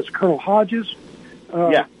 who was Colonel Hodges.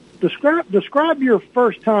 Yeah. Describe your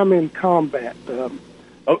first time in combat.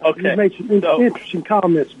 Okay. You made some interesting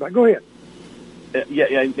comments about. Go ahead.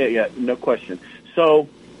 Yeah. No question. So,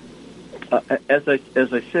 as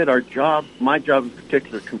I said, my job in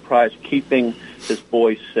particular comprised keeping his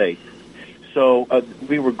boys safe. So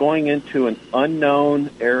we were going into an unknown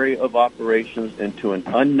area of operations, into an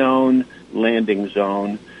unknown landing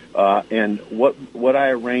zone, and what I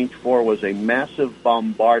arranged for was a massive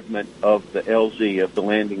bombardment of the LZ, of the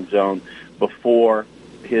landing zone, before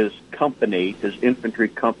his company, his infantry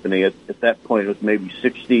company. At that point, it was maybe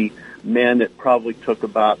 60 men. It probably took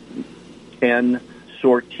about 10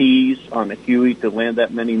 sorties on a Huey to land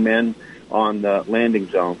that many men on the landing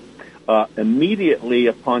zone. Immediately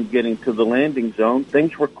upon getting to the landing zone,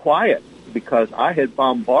 things were quiet because I had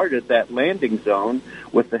bombarded that landing zone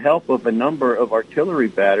with the help of a number of artillery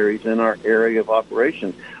batteries in our area of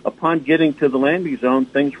operations. Upon getting to the landing zone,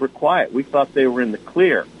 things were quiet. We thought they were in the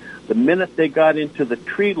clear. The minute they got into the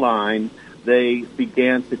tree line, they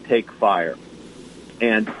began to take fire.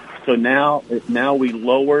 And so now we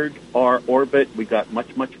lowered our orbit. We got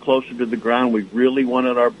much, much closer to the ground. We really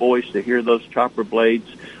wanted our boys to hear those chopper blades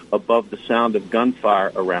above the sound of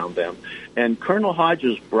gunfire around them. And Colonel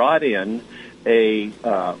Hodges brought in a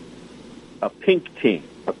pink team.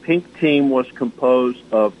 A pink team was composed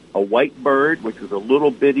of a white bird, which was a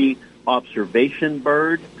little bitty observation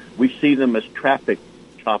bird. We see them as traffic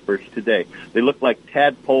choppers today. They look like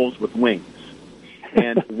tadpoles with wings.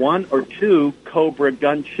 And 1 or 2 Cobra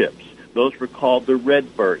gunships. Those were called the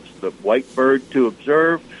red birds. The white bird to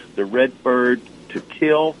observe, the red bird to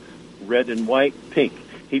kill, red and white, pink.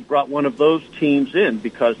 He brought one of those teams in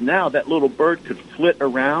because now that little bird could flit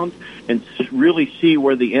around and really see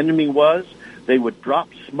where the enemy was. They would drop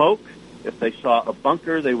smoke if they saw a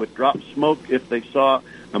bunker. They would drop smoke if they saw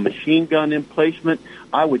a machine gun emplacement.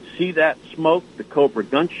 I would see that smoke. The Cobra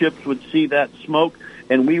gunships would see that smoke,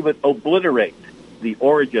 and we would obliterate the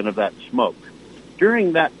origin of that smoke.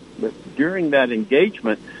 During that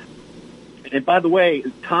engagement, and by the way,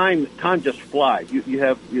 time just flies. You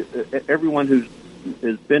have everyone who's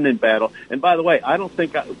has been in battle. And by the way, I don't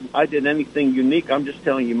think I did anything unique. I'm just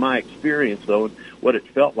telling you my experience, though, and what it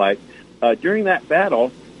felt like. During that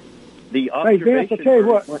battle, the observation... Hey, Vince, I'll tell you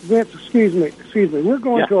what. Vince, excuse me. We're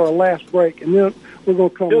going to our last break, and then we're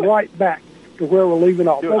going to come right back to where we're leaving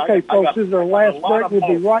off. Okay, folks, this is our last break. We'll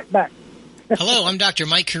be right back. Hello, I'm Dr.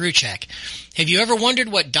 Mike Karuchak. Have you ever wondered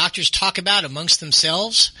what doctors talk about amongst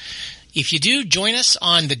themselves? If you do, join us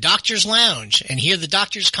on the Doctor's Lounge and hear the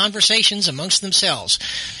doctors' conversations amongst themselves.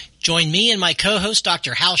 Join me and my co-host,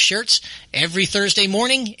 Dr. Hal Schertz, every Thursday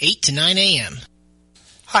morning, 8 to 9 a.m.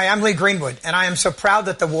 Hi, I'm Lee Greenwood, and I am so proud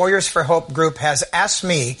that the Warriors for Hope group has asked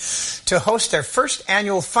me to host their first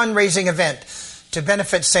annual fundraising event to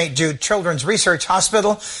benefit St. Jude Children's Research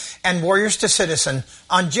Hospital and Warriors to Citizen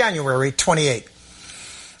on January 28.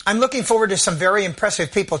 I'm looking forward to some very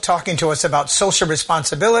impressive people talking to us about social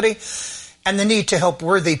responsibility and the need to help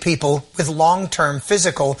worthy people with long-term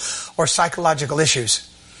physical or psychological issues.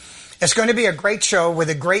 It's going to be a great show with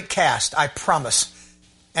a great cast, I promise.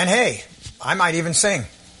 And hey, I might even sing.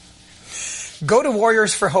 Go to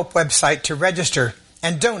Warriors for Hope website to register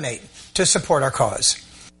and donate to support our cause.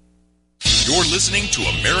 You're listening to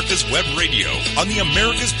America's Web Radio on the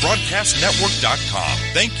AmericasBroadcastNetwork.com.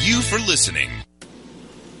 Thank you for listening.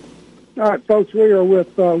 All right, folks, we are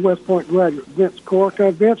with West Point graduate Vince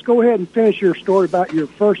Corca. Vince, go ahead and finish your story about your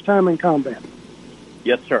first time in combat.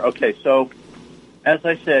 Yes, sir. Okay, so as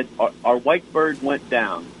I said, our white bird went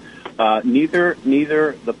down. Neither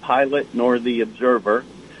the pilot nor the observer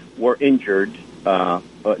were injured,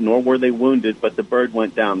 nor were they wounded, but the bird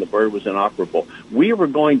went down. The bird was inoperable. We were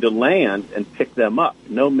going to land and pick them up.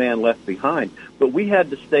 No man left behind. But we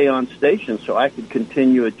had to stay on station so I could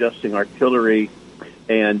continue adjusting artillery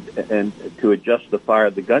and to adjust the fire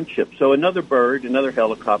of the gunship. So another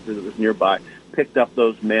helicopter that was nearby, picked up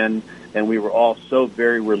those men, and we were all so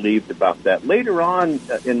very relieved about that. Later on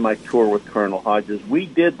in my tour with Colonel Hodges, we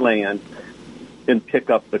did land and pick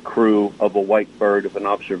up the crew of a white bird, of an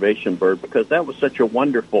observation bird, because that was such a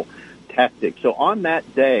wonderful tactic. So on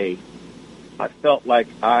that day, I felt like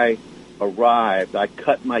I arrived. I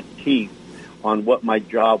cut my teeth on what my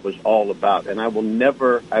job was all about, and I will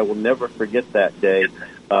never forget that day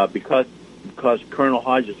because Colonel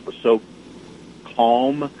Hodges was so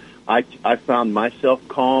calm. I found myself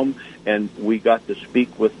calm, and we got to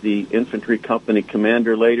speak with the infantry company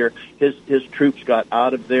commander later. His troops got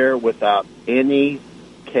out of there without any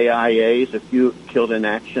KIAs, a few killed in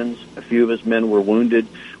actions, a few of his men were wounded.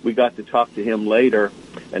 We got to talk to him later,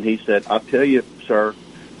 and he said, I'll tell you, sir,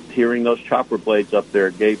 hearing those chopper blades up there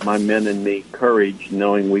gave my men and me courage,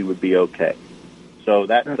 knowing we would be okay. So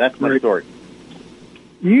that's my story.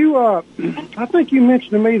 You, I think you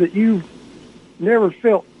mentioned to me that you never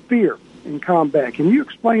felt fear in combat. Can you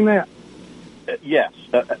explain that? Yes.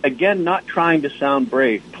 Again, not trying to sound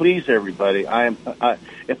brave. Please, everybody.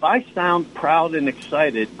 If I sound proud and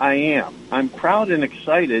excited, I am. I'm proud and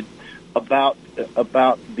excited about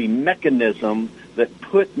the mechanism that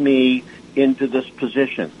put me into this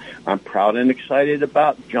position. I'm proud and excited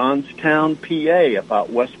about Johnstown, PA, about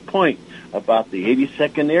West Point, about the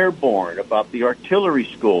 82nd Airborne, about the artillery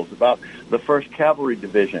schools, about the 1st Cavalry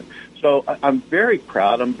Division. So I'm very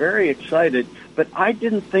proud. I'm very excited, but I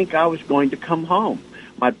didn't think I was going to come home.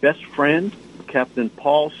 My best friend, Captain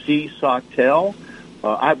Paul C. Sawtell,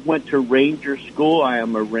 I went to Ranger School. I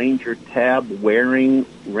am a Ranger tab wearing,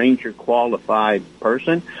 Ranger qualified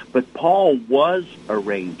person, but Paul was a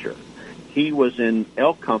Ranger. He was in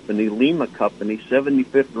L Company, Lima Company,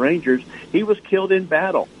 75th Rangers. He was killed in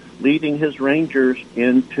battle, leading his Rangers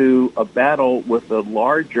into a battle with a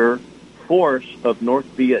larger force of North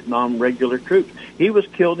Vietnam regular troops. He was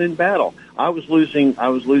killed in battle. I was losing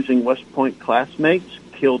West Point classmates,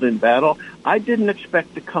 killed in battle. I didn't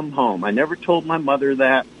expect to come home. I never told my mother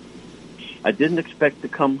that. I didn't expect to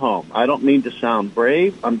come home. I don't mean to sound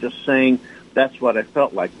brave. I'm just saying that's what I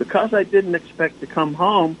felt like. Because I didn't expect to come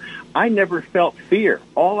home, I never felt fear.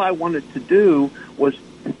 All I wanted to do was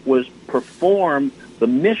perform the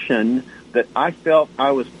mission that I felt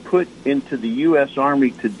I was put into the U.S.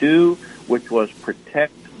 Army to do, which was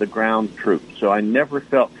protect the ground troops. So I never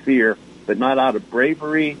felt fear, but not out of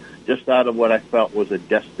bravery, just out of what I felt was a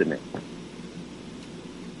destiny.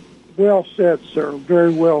 Well said, sir.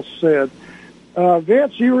 Very well said.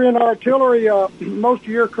 Vince, you were in artillery most of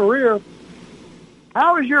your career.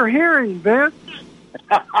 How is your hearing, Vince?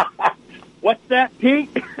 What's that, Pete?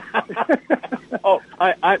 Oh,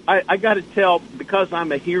 I got to tell, because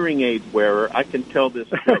I'm a hearing aid wearer, I can tell this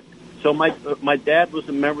joke. So my dad was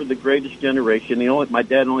a member of the Greatest Generation. My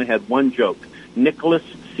dad only had one joke. Nicholas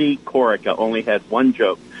C. Corica only had one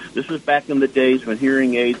joke. This was back in the days when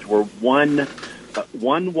hearing aids were one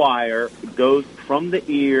wire goes from the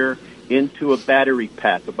ear into a battery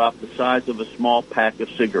pack about the size of a small pack of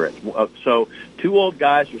cigarettes. So two old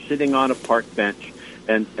guys are sitting on a park bench,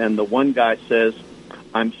 and the one guy says,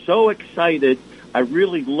 I'm so excited, I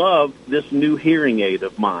really love this new hearing aid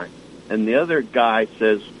of mine. And the other guy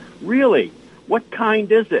says, really? What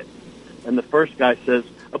kind is it? And the first guy says,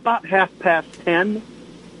 about 10:30.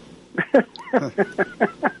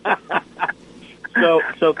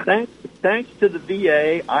 So thanks to the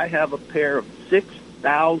VA, I have a pair of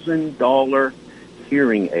 $6,000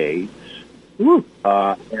 hearing aids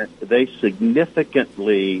And they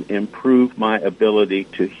significantly improved my ability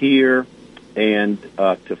to hear and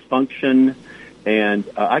to function. And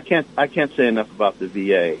I can't say enough about the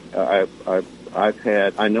VA.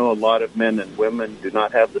 I know a lot of men and women do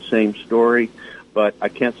not have the same story, but I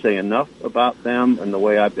can't say enough about them and the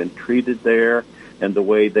way I've been treated there and the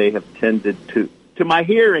way they have tended to my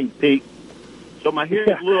hearing, Pete. So my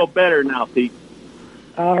hearing's a little better now, Pete.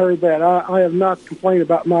 I heard that. I have not complained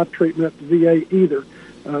about my treatment at the VA either,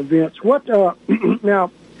 Vince. What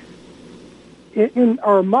now? In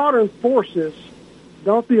our modern forces,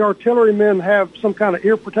 don't the artillerymen have some kind of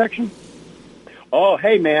ear protection? Oh,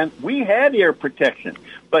 hey, man, we had ear protection.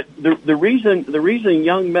 But the reason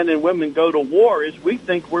young men and women go to war is we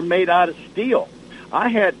think we're made out of steel. I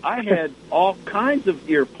had all kinds of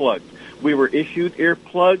earplugs. We were issued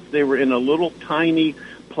earplugs. They were in a little tiny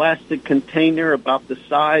plastic container about the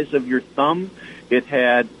size of your thumb. It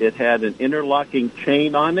had an interlocking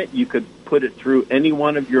chain on it. You could put it through any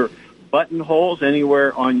one of your buttonholes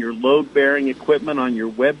anywhere on your load-bearing equipment, on your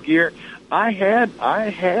web gear. I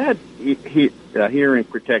had hearing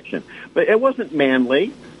protection, but it wasn't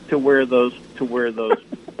manly to wear those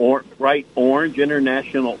bright orange,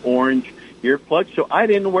 international orange earplugs. So I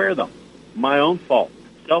didn't wear them. My own fault,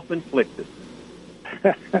 self-inflicted.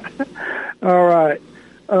 All right,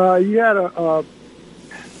 you had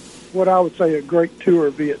what I would say a great tour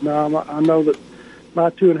of Vietnam. I know that my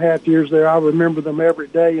 2.5 years there, I remember them every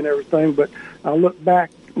day and everything, but I look back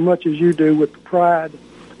much as you do with the pride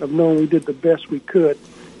of knowing we did the best we could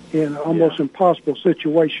in an almost impossible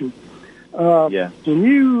situation. When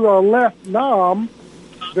you left Nam,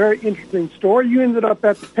 very interesting story. You ended up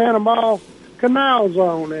at the Panama Canal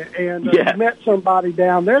Zone and met somebody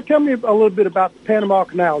down there. Tell me a little bit about the Panama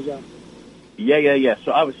Canal Zone. Yeah.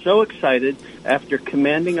 So I was so excited after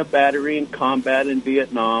commanding a battery in combat in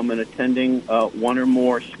Vietnam and attending one or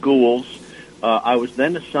more schools. I was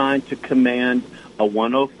then assigned to command a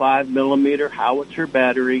 105 millimeter howitzer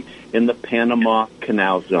battery in the Panama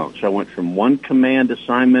Canal Zone. So I went from one command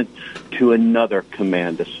assignment to another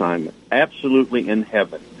command assignment. Absolutely in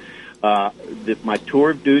heaven. My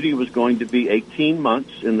tour of duty was going to be 18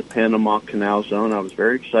 months in the Panama Canal Zone. I was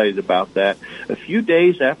very excited about that. A few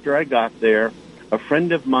days after I got there, a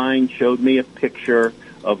friend of mine showed me a picture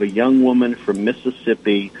of a young woman from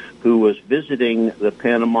Mississippi who was visiting the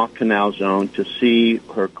Panama Canal Zone to see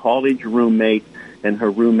her college roommate and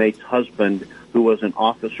her roommate's husband, who was an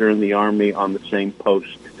officer in the Army on the same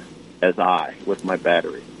post as I with my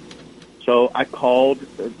battery. So I called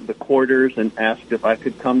the quarters and asked if I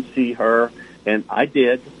could come see her, and I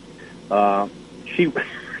did. She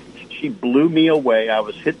blew me away. I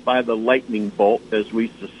was hit by the lightning bolt, as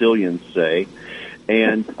we Sicilians say.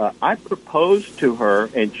 And I proposed to her,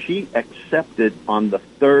 and she accepted on the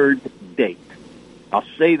third date. I'll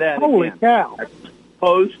say that again. Holy cow. I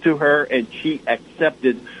proposed to her, and she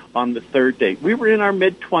accepted on the third date. We were in our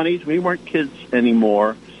mid-20s. We weren't kids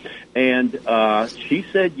anymore. And she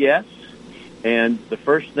said yes. And the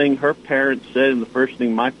first thing her parents said and the first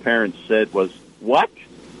thing my parents said was, "What?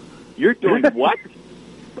 You're doing what?"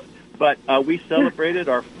 But we celebrated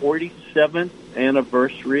our 47th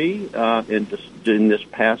anniversary in this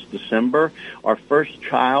past December. Our first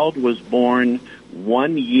child was born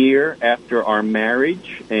 1 year after our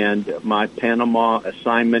marriage, and my Panama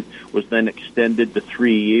assignment was then extended to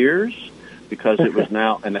 3 years because it was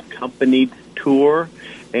now an accompanied tour.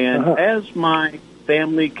 And as my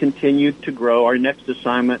family continued to grow, our next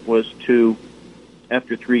assignment was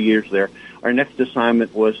after 3 years there, our next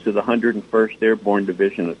assignment was to the 101st Airborne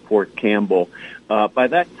Division at Fort Campbell. By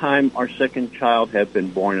that time, our second child had been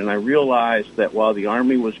born, and I realized that while the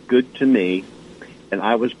Army was good to me and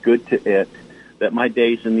I was good to it, that my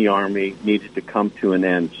days in the Army needed to come to an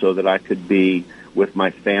end so that I could be with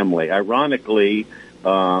my family. Ironically,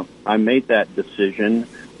 I made that decision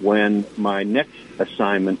when my next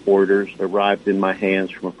assignment orders arrived in my hands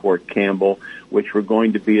from Fort Campbell, which were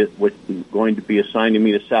going to be assigning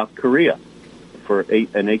me to South Korea for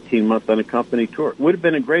an 18-month unaccompanied tour. It would have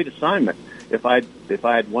been a great assignment. If I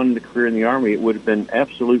had wanted a career in the Army, it would have been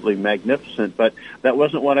absolutely magnificent, but that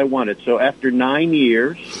wasn't what I wanted. So after 9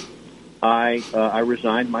 years, I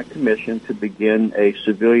resigned my commission to begin a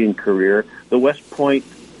civilian career. The West Point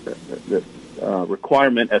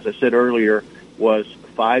requirement, as I said earlier, was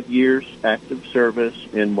 5 years active service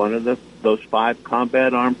in one of those 5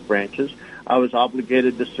 combat armed branches. I was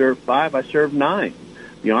obligated to serve 5. I served 9.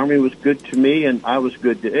 The Army was good to me, and I was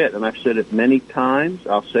good to it. And I've said it many times.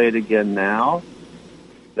 I'll say it again now,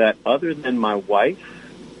 that other than my wife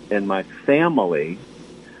and my family,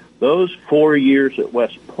 those 4 years at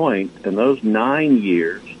West Point and those 9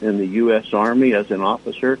 years in the U.S. Army as an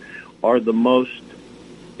officer are the most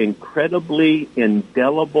incredibly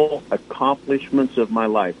indelible accomplishments of my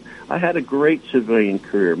life. I had a great civilian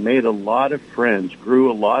career, made a lot of friends,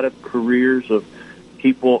 grew a lot of careers of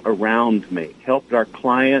people around me, helped our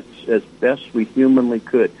clients as best we humanly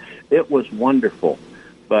could. It was wonderful.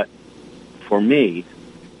 But for me,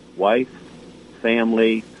 wife,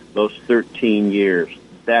 family, those 13 years,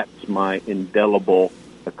 that's my indelible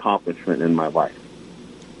accomplishment in my life.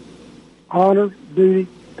 Honor, duty,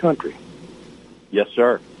 country. Yes,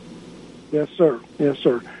 sir. Yes, sir. Yes,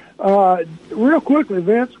 sir. Real quickly,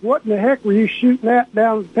 Vince, what in the heck were you shooting at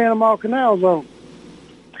down the Panama Canal Zone?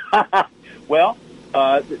 Well,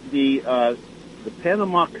 the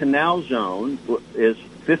Panama Canal Zone is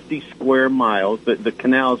 50 square miles. The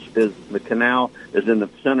canal is in the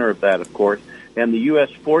center of that, of course. And the U.S.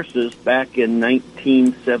 forces back in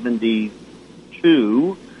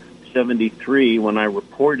 1972, 73, when I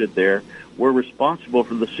reported there, were responsible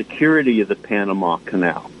for the security of the Panama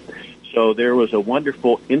Canal. So there was a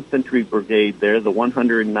wonderful infantry brigade there, the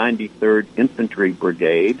 193rd Infantry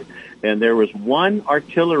Brigade, and there was one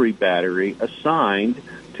artillery battery assigned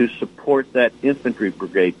to support that infantry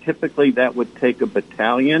brigade. Typically, that would take a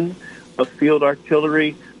battalion of field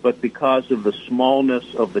artillery, but because of the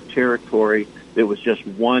smallness of the territory, it was just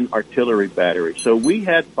one artillery battery. So we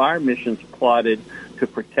had fire missions plotted to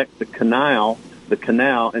protect the canal,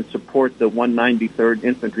 and support the 193rd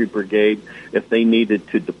Infantry Brigade if they needed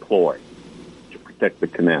to deploy to protect the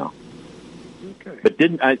canal. Okay. But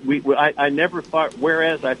I never fired,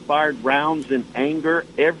 whereas I fired rounds in anger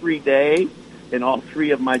every day in all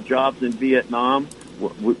three of my jobs in Vietnam.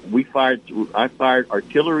 I fired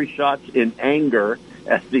artillery shots in anger,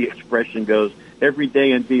 as the expression goes, every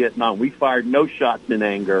day in Vietnam. We fired no shots in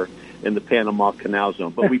anger in the Panama Canal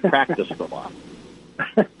Zone, but we practiced a lot.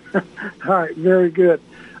 All right, very good.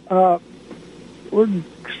 We're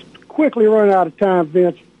quickly running out of time,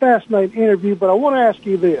 Vince. Fascinating interview, but I want to ask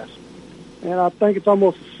you this, and I think it's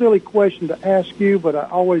almost a silly question to ask you, but I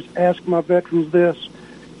always ask my veterans this.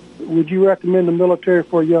 Would you recommend the military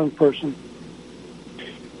for a young person?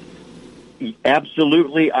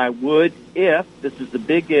 Absolutely, I would, if, this is the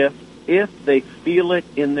big if they feel it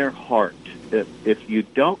in their heart. If you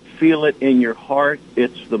don't feel it in your heart,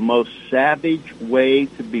 it's the most savage way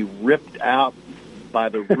to be ripped out by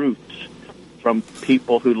the roots from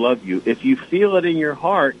people who love you. If you feel it in your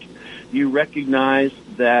heart, you recognize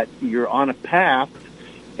that you're on a path,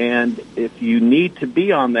 and if you need to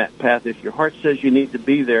be on that path, if your heart says you need to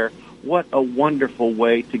be there, what a wonderful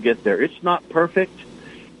way to get there. It's not perfect,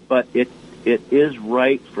 but it is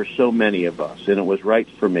right for so many of us, and it was right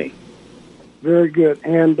for me. Very good.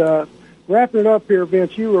 And wrapping it up here,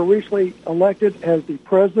 Vince, you were recently elected as the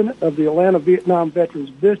president of the Atlanta Vietnam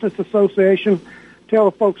Veterans Business Association. Tell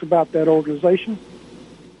the folks about that organization.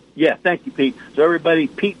 Yeah, thank you, Pete. So everybody,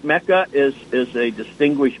 Pete Mecca is a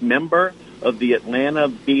distinguished member of the Atlanta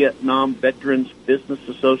Vietnam Veterans Business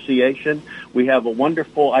Association. We have a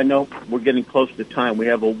wonderful, I know we're getting close to time, we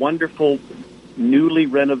have a wonderful newly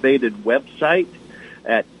renovated website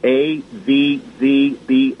at avvba.com,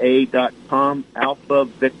 Alpha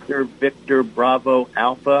Victor Victor Bravo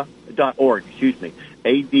Alpha.org,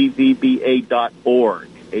 avvba.org,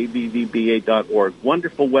 avvba.org.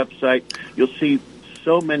 Wonderful website. You'll see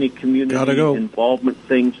so many community involvement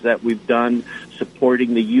things that we've done,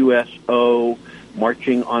 supporting the USO,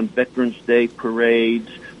 marching on Veterans Day parades,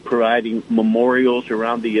 providing memorials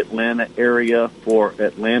around the Atlanta area for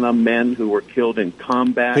Atlanta men who were killed in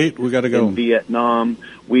combat. Pete, we got to go. In Vietnam.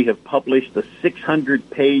 We have published a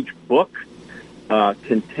 600-page book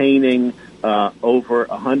containing over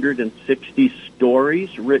 160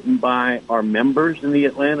 stories written by our members in the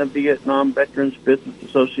Atlanta Vietnam Veterans Business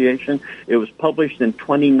Association. It was published in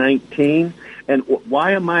 2019. And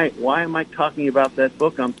why am I talking about that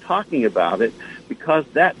book? I'm talking about it because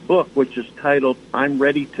that book, which is titled I'm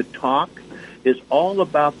Ready to Talk, is all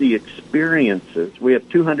about the experiences. We have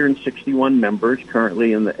 261 members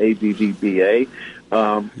currently in the AVVBA.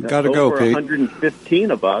 Got to go, Pete.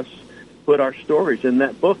 115 of us put our stories in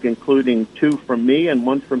that book, including 2 from me and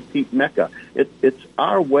 1 from Pete Mecca. It's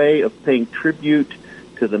our way of paying tribute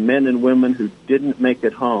to the men and women who didn't make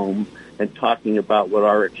it home and talking about what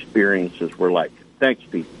our experiences were like. Thanks,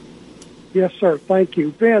 Pete. Yes, sir. Thank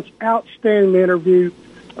you. Vince, outstanding interview.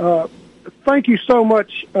 Thank you so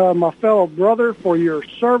much, my fellow brother, for your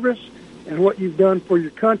service and what you've done for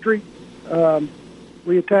your country.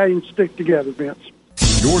 We Italians stick together, Vince.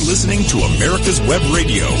 You're listening to America's Web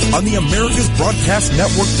Radio on the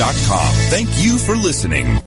AmericasBroadcastNetwork.com. Thank you for listening.